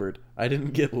remembered, "I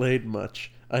didn't get laid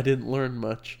much. I didn't learn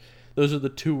much. Those are the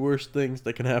two worst things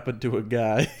that can happen to a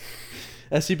guy."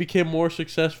 As he became more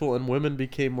successful and women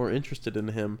became more interested in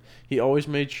him, he always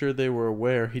made sure they were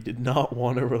aware he did not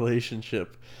want a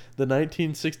relationship. The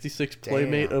 1966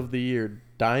 Playmate of the Year,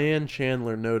 Diane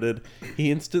Chandler, noted,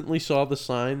 "He instantly saw the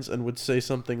signs and would say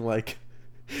something like,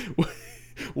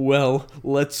 'Well,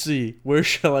 let's see, where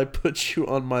shall I put you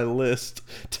on my list?'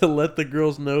 to let the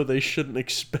girls know they shouldn't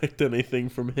expect anything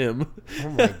from him." Oh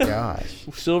my gosh.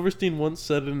 Silverstein once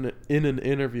said in an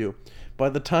interview, "By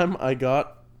the time I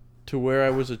got to where I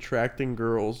was attracting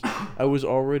girls, I was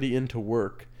already into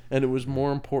work, and it was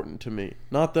more important to me.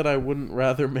 Not that I wouldn't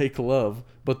rather make love,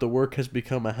 but the work has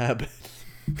become a habit."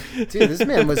 Dude, this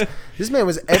man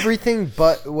was everything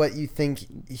but what you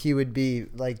think he would be,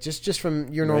 like just from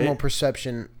your normal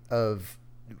perception of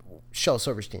Shel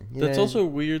Silverstein. That's also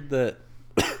weird that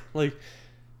like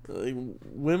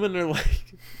women are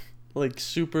like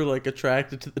super like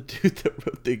attracted to the dude that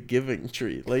wrote The Giving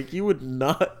Tree. Like, you would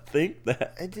not think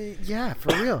that. Yeah,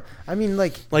 for real. I mean,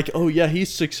 like, oh yeah,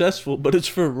 he's successful, but it's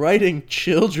for writing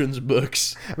children's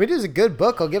books. I mean, it was a good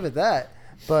book, I'll give it that.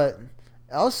 But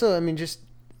also, I mean, just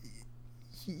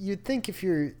you'd think if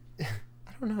you're,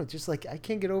 I don't know, just like, I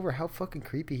can't get over how fucking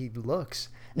creepy he looks.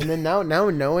 And then now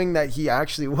knowing that he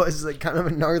actually was like kind of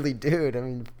a gnarly dude. I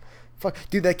mean, fuck,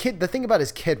 dude, that kid. The thing about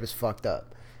his kid was fucked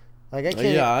up. Like, I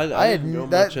can't. I didn't go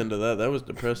much into that. That was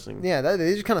depressing. Yeah,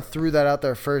 they just kind of threw that out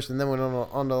there first, and then went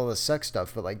on to all the sex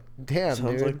stuff. But like, damn,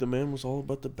 sounds dude. like the man was all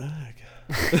about the bag.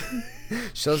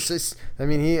 So, I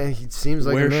mean, he seems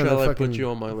like. Where shall I put you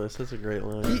on my list? That's a great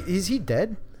line. Is he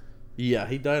dead? Yeah,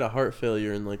 he died of heart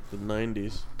failure in like the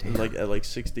 90s. Damn. Like at like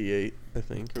 68, I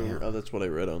think. Damn. That's what I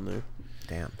read on there.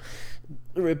 Damn.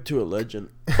 Rip to a legend.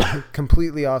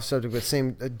 Completely off subject, but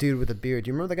same dude with a beard. Do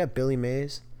you remember that guy Billy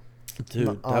Mays?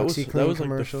 Dude, that was like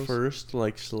the first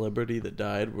like celebrity that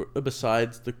died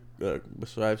besides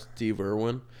Steve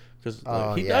Irwin, because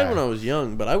he died when I was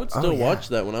young, but I would still watch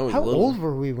that when I was little. How old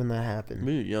were we when that happened?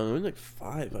 We were young. I was like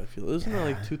 5, I feel. Isn't that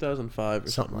like 2005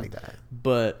 or something like that?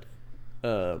 But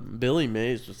Billy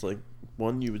Mays was like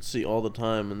one you would see all the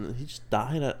time, and he just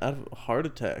died out of a heart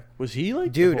attack. Was he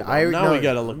like? Dude, we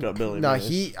gotta look up Billy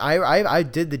Mays. I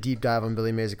did the deep dive on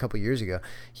Billy Mays a couple years ago.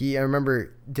 I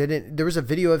remember there was a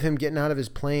video of him getting out of his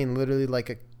plane literally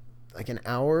like an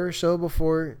hour or so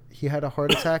before he had a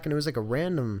heart attack, and it was like a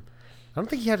random. I don't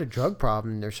think he had a drug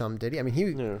problem or something, did he? I mean,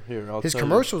 his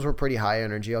commercials were pretty high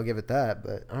energy. I'll give it that,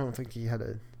 but I don't think he had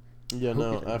a. Yeah,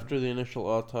 no. After the initial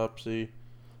autopsy,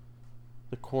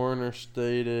 the coroner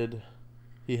stated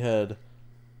he had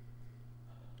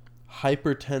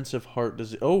hypertensive heart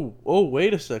disease. Oh,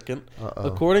 wait a second. Uh-oh.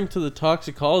 According to the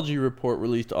toxicology report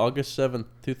released August 7th,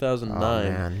 2009, oh,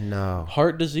 man, no.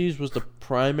 Heart disease was the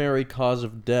primary cause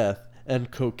of death,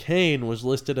 and cocaine was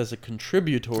listed as a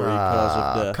contributory cause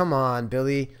of death. Come on,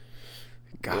 Billy.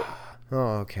 God.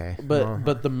 Oh, okay.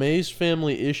 But the Mays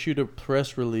family issued a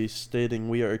press release stating,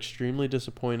 "We are extremely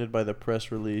disappointed by the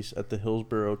press release at the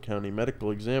Hillsborough County Medical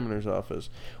Examiner's Office.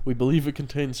 We believe it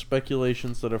contains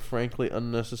speculations that are frankly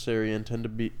unnecessary and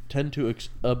tend to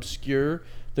obscure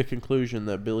the conclusion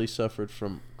that Billy suffered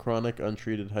from chronic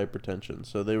untreated hypertension."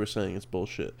 So they were saying it's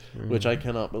bullshit, which I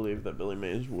cannot believe that Billy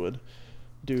Mays would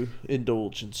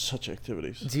indulge in such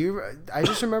activities. I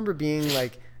just remember being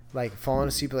like falling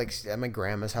asleep like at my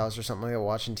grandma's house or something like that,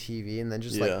 watching TV, and then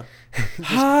just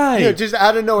hi, just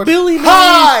out of nowhere, Billy Mays.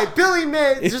 Hi, Billy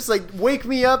Mays, just like wake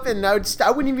me up, and I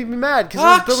wouldn't even be mad because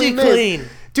it was Billy Mays.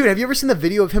 Dude, have you ever seen the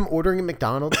video of him ordering at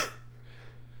McDonald's?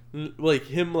 Like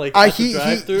him, like at the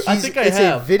drive-thru. I think I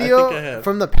have. It's a video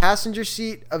from the passenger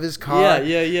seat of his car.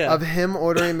 Yeah. Of him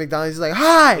ordering McDonald's. He's like,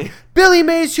 "Hi, Billy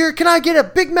Mays here. Can I get a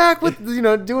Big Mac with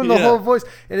doing the whole voice?"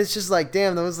 And it's just like,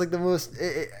 damn, that was like the most.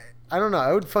 I don't know.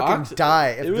 I would fucking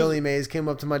die if Billy Mays came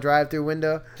up to my drive-thru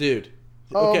window. Dude.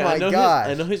 Oh okay, my gosh.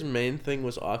 I know his main thing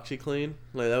was OxyClean.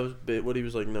 Like that was what he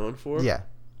was like known for. Yeah.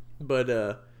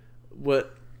 But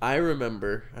what I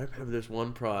remember there's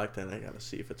one product, and I gotta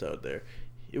see if it's out there.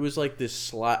 It was like this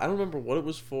slide. I don't remember what it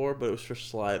was for, but it was for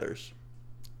sliders,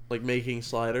 like making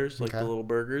sliders, like the little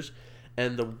burgers.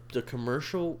 And the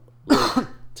commercial, like,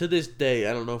 to this day,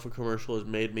 I don't know if a commercial has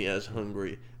made me as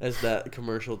hungry as that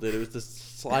commercial did. It was this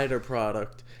slider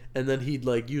product, and then he'd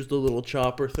like use the little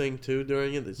chopper thing too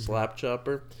during it, the slap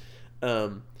chopper.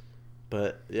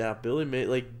 But yeah, Billy made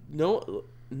like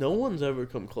no one's ever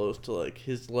come close to like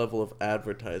his level of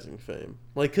advertising fame.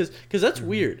 Like, cause that's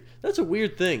weird. That's a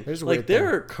weird thing. Like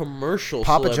there are commercial.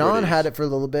 Papa John had it for a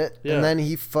little bit, and then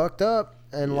he fucked up.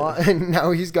 And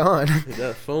now he's gone.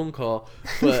 That phone call.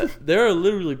 But there are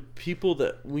literally people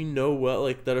that we know well,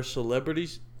 like that are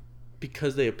celebrities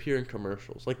because they appear in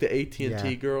commercials. Like the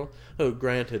AT&T girl, who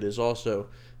granted is also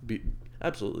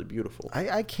absolutely beautiful.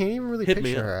 I can't even really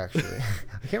picture her, actually.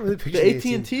 I can't really picture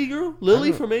the AT&T girl?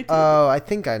 Lily from AT&T? Oh, I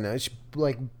think I know. She's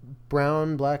like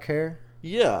brown, black hair.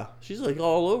 Yeah, she's like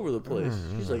all over the place.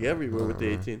 She's like everywhere with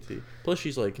the AT&T. Plus,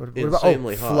 she's like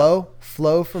insanely hot.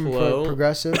 Flo from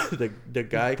Progressive. the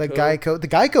Geico. The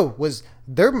Geico was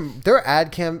their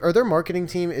ad cam or their marketing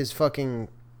team is fucking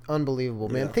unbelievable,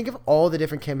 man. Think of all the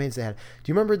different campaigns they had.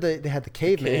 Do you remember they had the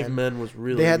caveman? The caveman was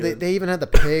really good. They even had the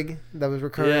pig that was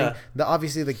recurring. Yeah.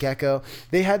 Obviously the gecko.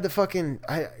 They had the fucking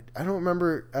I don't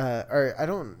remember or I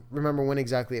don't remember when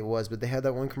exactly it was, but they had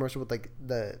that one commercial with like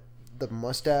the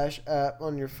mustache app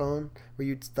on your phone where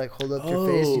you like hold up your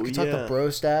face. You could talk the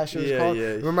bro stash. It was called.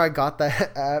 Yeah. Remember I got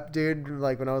that app, dude.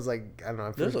 Like when I was like I don't know.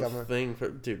 I first got thing for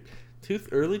dude.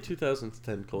 Early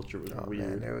 2010 culture was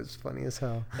weird. Man, it was funny as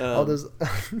hell. All those.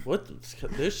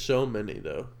 There's so many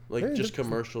though. Like just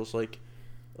commercials. Like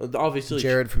obviously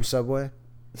Jared from Subway.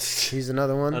 He's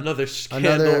another one. Another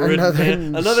scandal-ridden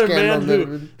man. Another man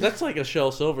who... That's like a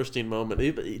Shel Silverstein moment.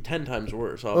 10 times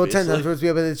worse, obviously. Well, 10 times worse,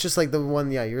 yeah, but it's just like the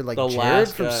one, you're like, Jared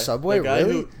from Subway,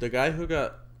 really? The guy who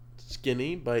got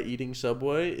skinny by eating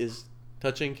Subway is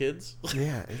touching kids?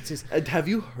 Yeah, it's just... Have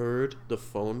you heard the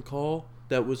phone call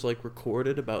that was, like,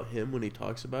 recorded about him when he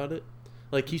talks about it?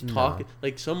 Like, he's talking...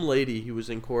 Like, some lady he was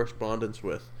in correspondence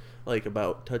with, like,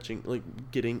 about touching... Like,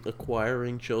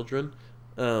 acquiring children.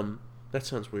 That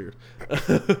sounds weird. That's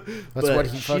what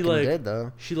he fucking did,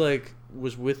 though. She, like,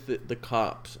 was with the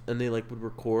cops, and they, like, would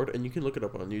record, and you can look it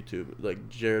up on YouTube, like,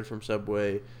 Jared from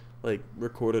Subway, like,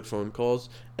 recorded phone calls,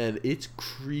 and it's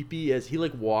creepy as he,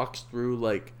 like, walks through,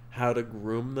 like, how to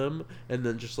groom them, and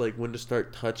then just, like, when to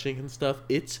start touching and stuff.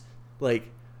 It's,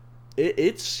 like...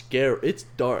 It's scary. It's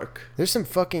dark. There's some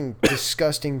fucking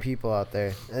disgusting people out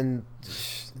there, and...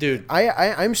 Dude.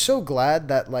 I'm so glad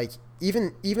that, like,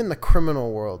 even the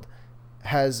criminal world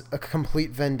has a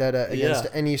complete vendetta against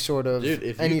any sort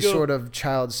of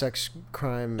child sex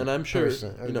crime. And I'm sure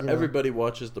everybody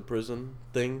watches the prison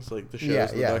things, like the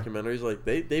shows, the documentaries. Like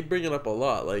they bring it up a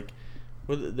lot. Like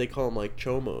they call them like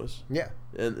chomos. Yeah.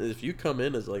 And if you come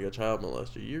in as like a child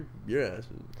molester,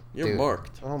 you're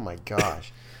marked. Oh my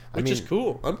gosh. Which is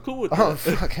cool. I'm cool with that. Oh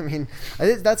fuck! I mean,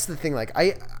 that's the thing. Like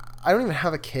I don't even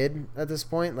have a kid at this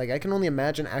point. Like I can only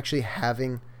imagine actually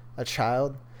having a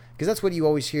child, because that's what you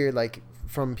always hear like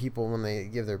from people when they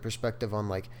give their perspective on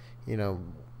like, you know,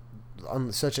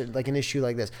 on such a like an issue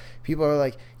like this. People are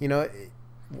like, you know,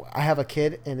 I have a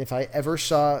kid, and if I ever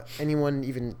saw anyone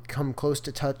even come close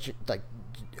to touch like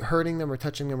hurting them or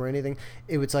touching them or anything,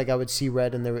 it was like I would see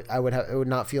red, and I would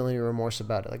not feel any remorse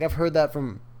about it. Like I've heard that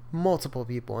from multiple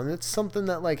people, and it's something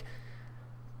that like,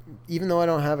 even though I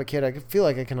don't have a kid, I feel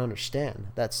like I can understand.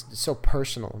 That's so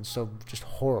personal and so just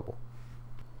horrible.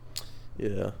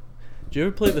 Yeah. Did you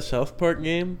ever play the South Park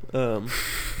game?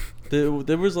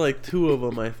 There was like 2 of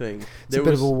them, I think. It's a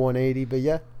bit of a 180, but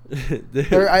yeah.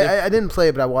 I didn't play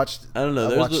it, but I watched. I don't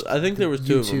know. I think there was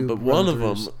 2 of them, but one of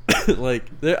them, like,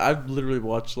 I've literally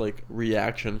watched like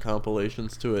reaction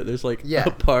compilations to it. There's like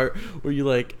a part where you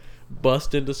like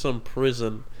bust into some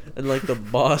prison, and like the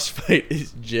boss fight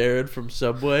is Jared from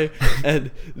Subway,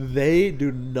 and they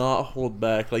do not hold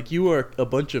back. Like, you are a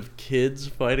bunch of kids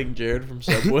fighting Jared from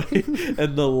Subway,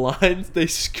 and the lines they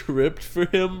script for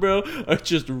him, bro, are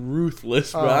just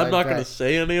ruthless, bro. I'm not gonna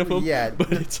say any of them,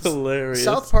 but it's hilarious.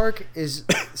 South Park is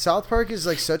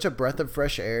like such a breath of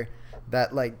fresh air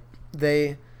that like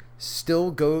they still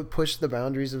go push the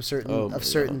boundaries of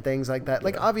certain things like that.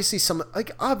 Like, obviously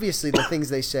the things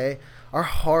they say are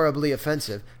horribly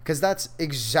offensive, because that's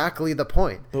exactly the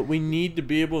point. But we need to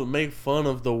be able to make fun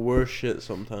of the worst shit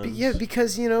sometimes. But yeah,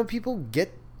 because people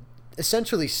get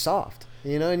essentially soft,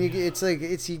 and you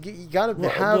gotta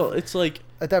have it's like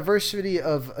a diversity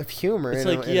of humor. It's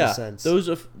in a sense.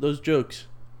 Those jokes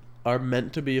are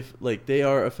meant to be like, they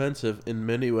are offensive in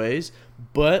many ways,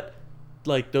 but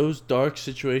like those dark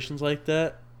situations like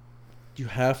that, you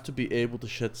have to be able to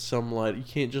shed some light. You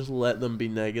can't just let them be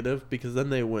negative, because then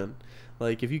they win.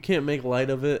 Like, if you can't make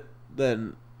light of it,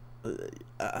 then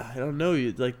I don't know.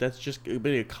 That's just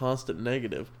being a constant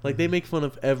negative. Like, they make fun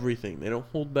of everything. They don't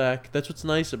hold back. That's what's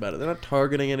nice about it. They're not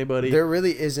targeting anybody. There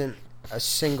really isn't a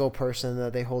single person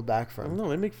that they hold back from. No,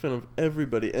 they make fun of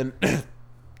everybody, and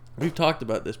we've talked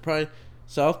about this. Probably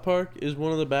South Park is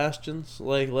one of the bastions,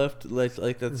 like, left,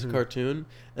 like that's a cartoon,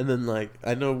 and then like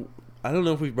I don't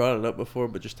know if we've brought it up before,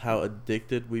 but just how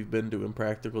addicted we've been to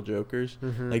Impractical Jokers.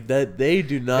 Like, that, they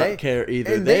do not care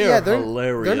either. They're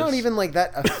hilarious. They're not even like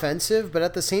that offensive, but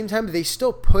at the same time, they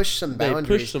still push some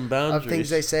boundaries. Of things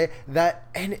they say that,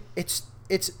 and it's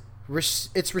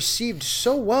received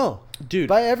so well, dude,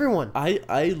 by everyone.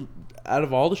 I out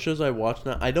of all the shows I watch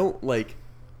now, I don't like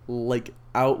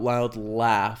out loud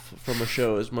laugh from a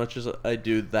show as much as I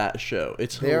do that show.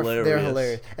 It's hilarious. They're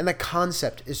hilarious, and the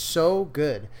concept is so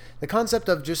good. The concept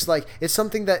of just like, it's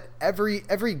something that at least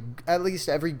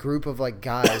every group of like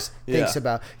guys thinks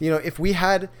about. If we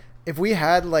had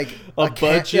like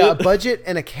a budget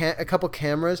and a couple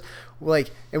cameras,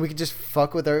 like, and we could just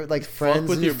fuck with our like friends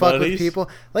and fuck with people,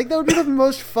 like, that would be the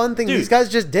most fun thing. Dude, these guys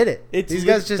just did it.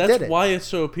 That's why it's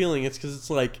so appealing. It's because it's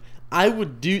like, I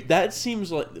would do that.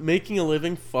 Seems like making a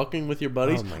living fucking with your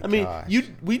buddies. Oh my I mean, gosh.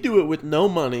 we do it with no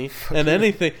money and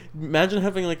anything. Imagine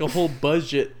having like a whole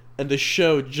budget and a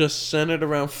show just centered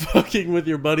around fucking with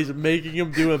your buddies and making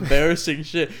them do embarrassing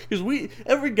shit. Because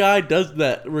every guy does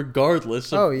that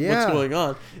regardless of what's going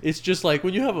on. It's just like,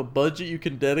 when you have a budget you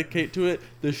can dedicate to it,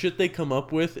 the shit they come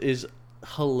up with is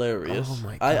hilarious. Oh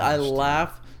my gosh, I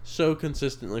laugh so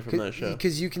consistently from that show,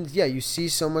 because you see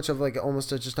so much of like almost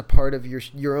just a part of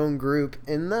your own group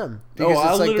in them.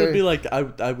 I'll literally be like, I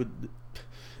would,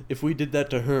 if we did that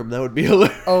to Herm, that would be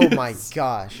hilarious. Oh my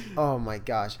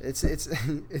gosh, it's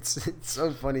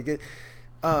so funny.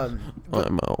 I'm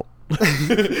out.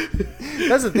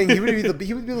 That's the thing. He would be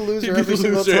the loser every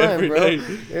single time, bro.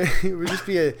 It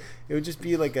would just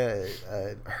be like a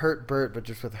hurt Bert, but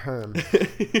just with Herm.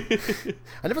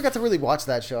 I never got to really watch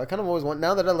that show. I kind of always want,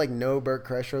 now that I like know Bert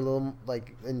Kreischer a little,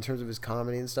 like, in terms of his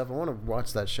comedy and stuff, I want to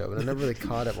watch that show, but I never really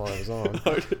caught it while I was on.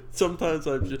 Sometimes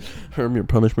I'm just, Herm, your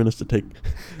punishment is to take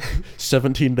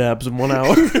 17 dabs in 1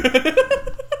 hour.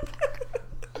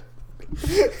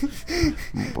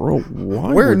 Bro,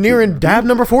 why? We're nearing dab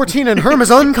number 14 and Herm is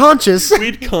unconscious.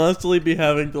 We'd constantly be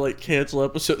having to like cancel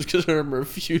episodes because Herm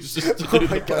refuses to do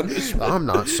the punishment. I'm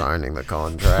not signing the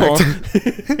contract.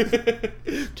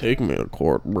 Take me to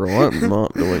court, bro. I'm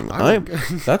not doing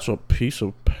that. That's a piece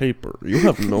of paper. You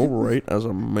have no right as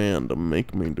a man to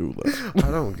make me do that.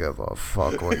 I don't give a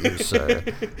fuck what you say.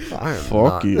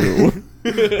 Fuck you.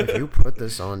 If you put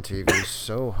this on TV,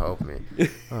 so help me.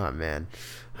 Oh, man.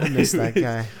 I miss that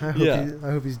guy. I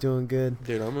hope he's doing good.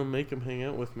 Dude, I'm gonna make him hang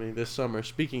out with me this summer.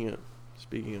 Speaking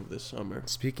of this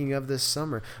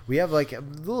summer, we have like a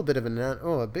little bit of an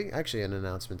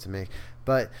announcement to make.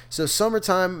 But so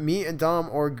summertime, me and Dom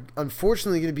are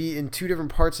unfortunately going to be in 2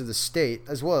 different parts of the state,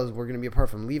 as well as we're going to be apart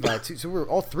from Levi too. So we're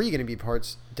all 3 going to be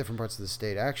different parts of the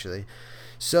state actually.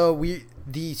 So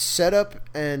the setup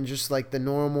and just like the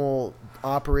normal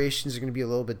operations are going to be a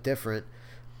little bit different.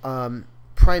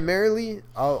 Primarily,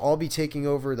 I'll be taking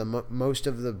over the most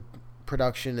of the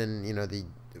production, and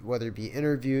whether it be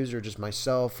interviews or just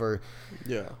myself or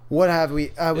what have we.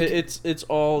 It's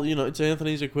all, it's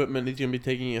Anthony's equipment. He's gonna be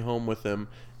taking it home with him,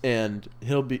 and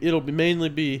it'll mainly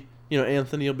be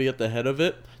Anthony will be at the head of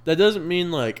it. That doesn't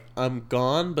mean like I'm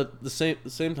gone, but at the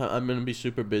same time I'm gonna be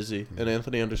super busy, and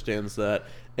Anthony understands that,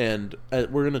 and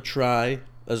we're gonna try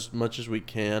as much as we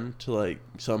can to like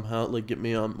somehow like get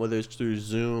me on, whether it's through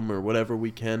Zoom or whatever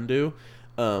we can do.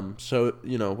 So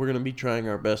we're gonna be trying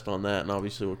our best on that, and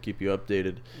obviously we'll keep you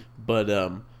updated.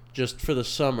 But just for the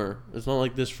summer, it's not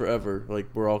like this forever. Like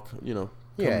we're all come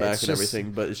back and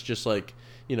everything, but it's just like.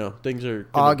 Things are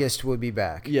August we'll be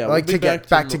back. Yeah, like we'll to get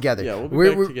back together. Yeah, we'll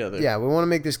be back together. Yeah, we want to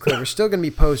make this clear. We're still going to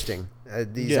be posting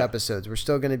these episodes. We're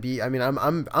still going to be. I mean,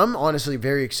 I'm honestly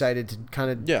very excited to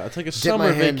kind of. Yeah, it's like a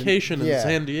summer vacation in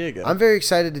San Diego. I'm very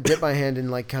excited to dip my hand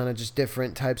in like kind of just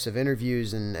different types of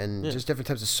interviews and just different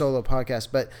types of solo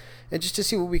podcasts, and just to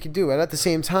see what we can do. And at the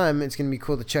same time, it's going to be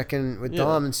cool to check in with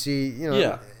Dom and see.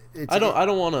 Yeah, I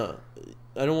don't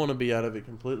want to be out of it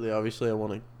completely. Obviously,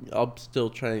 I'll still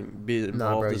try and be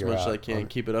involved as much as I can.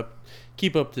 Keep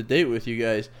up to date with you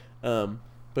guys.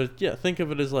 But yeah, think of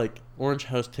it as like Orange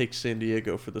House takes San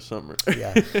Diego for the summer.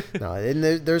 Yeah, no, and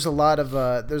there's a lot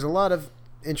of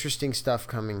interesting stuff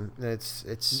coming.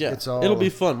 It'll be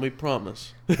fun. We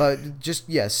promise. But just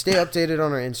stay updated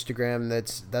on our Instagram.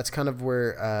 That's kind of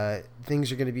where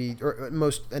things are going to be, or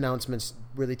most announcements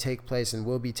really take place and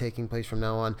will be taking place from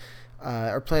now on.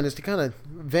 Our plan is to kind of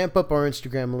vamp up our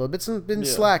Instagram a little bit. It's been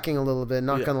slacking a little bit,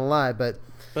 not gonna lie, but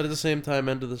at the same time,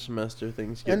 end of the semester,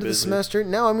 things get busy. End of the semester.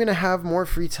 Now I'm gonna have more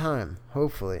free time.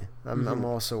 Hopefully, I'm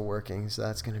also working, so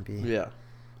that's gonna be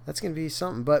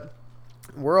something. But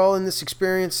we're all in this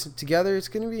experience together. It's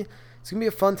gonna be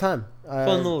a fun time.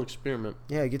 Fun little experiment.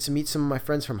 Yeah, I get to meet some of my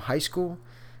friends from high school,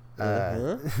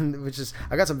 which is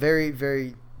I got some very,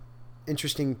 very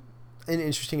interesting in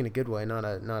a good way, not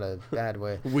a bad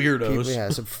way. Weirdos.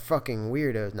 People, some fucking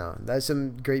weirdos. No, that's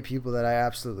some great people that I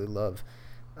absolutely love,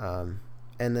 and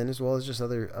then as well as just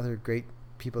other great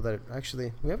people that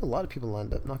actually we have a lot of people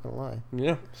lined up. Not gonna lie.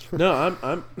 Yeah. No,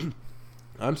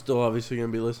 I'm still obviously gonna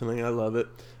be listening. I love it.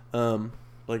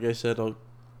 Like I said, I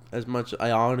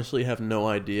honestly have no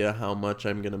idea how much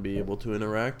I'm gonna be able to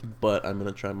interact, but I'm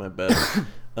gonna try my best.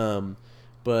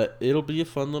 But it'll be a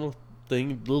fun little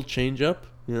thing, little change up.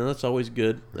 That's always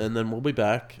good. And then we'll be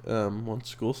back once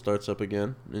school starts up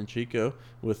again in Chico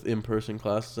with in-person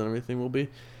classes and everything. We'll be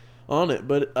on it.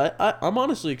 But I'm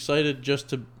honestly excited just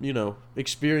to,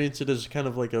 experience it as kind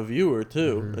of like a viewer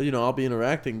too. Mm-hmm. I'll be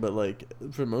interacting, but like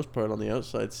for the most part on the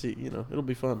outside, it'll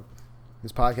be fun.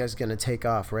 This podcast is gonna take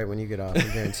off right when you get off. I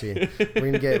guarantee you.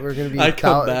 We're gonna be. Back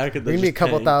and we're gonna be a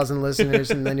couple thousand listeners,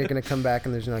 and then you're gonna come back,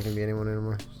 and there's not gonna be anyone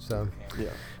anymore. So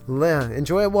yeah,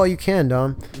 enjoy it while you can,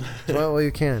 Dom. Enjoy it while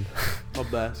you can. I'll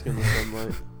bask in the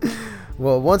sunlight.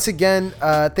 Well, once again,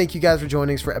 thank you guys for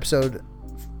joining us for episode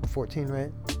 14,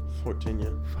 right? 14, yeah.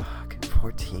 Fuck,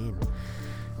 14.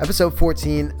 Episode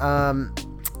 14.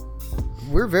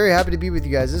 We're very happy to be with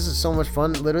you guys. This is so much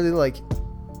fun. Literally, like.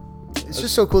 It's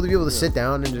just so cool to be able to sit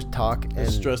down and just talk.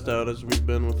 As stressed out as we've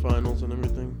been with finals and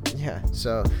everything. Yeah.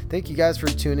 So thank you guys for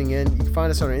tuning in. You can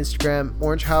find us on our Instagram,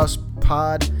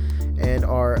 OrangeHousePod, and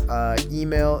our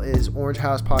email is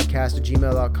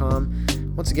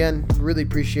orangehousepodcast@gmail.com. Once again, really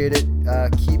appreciate it.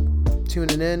 Keep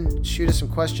tuning in. Shoot us some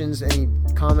questions, any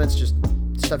comments, just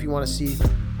stuff you want to see,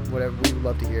 whatever. We would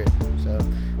love to hear it. So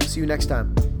we'll see you next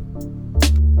time.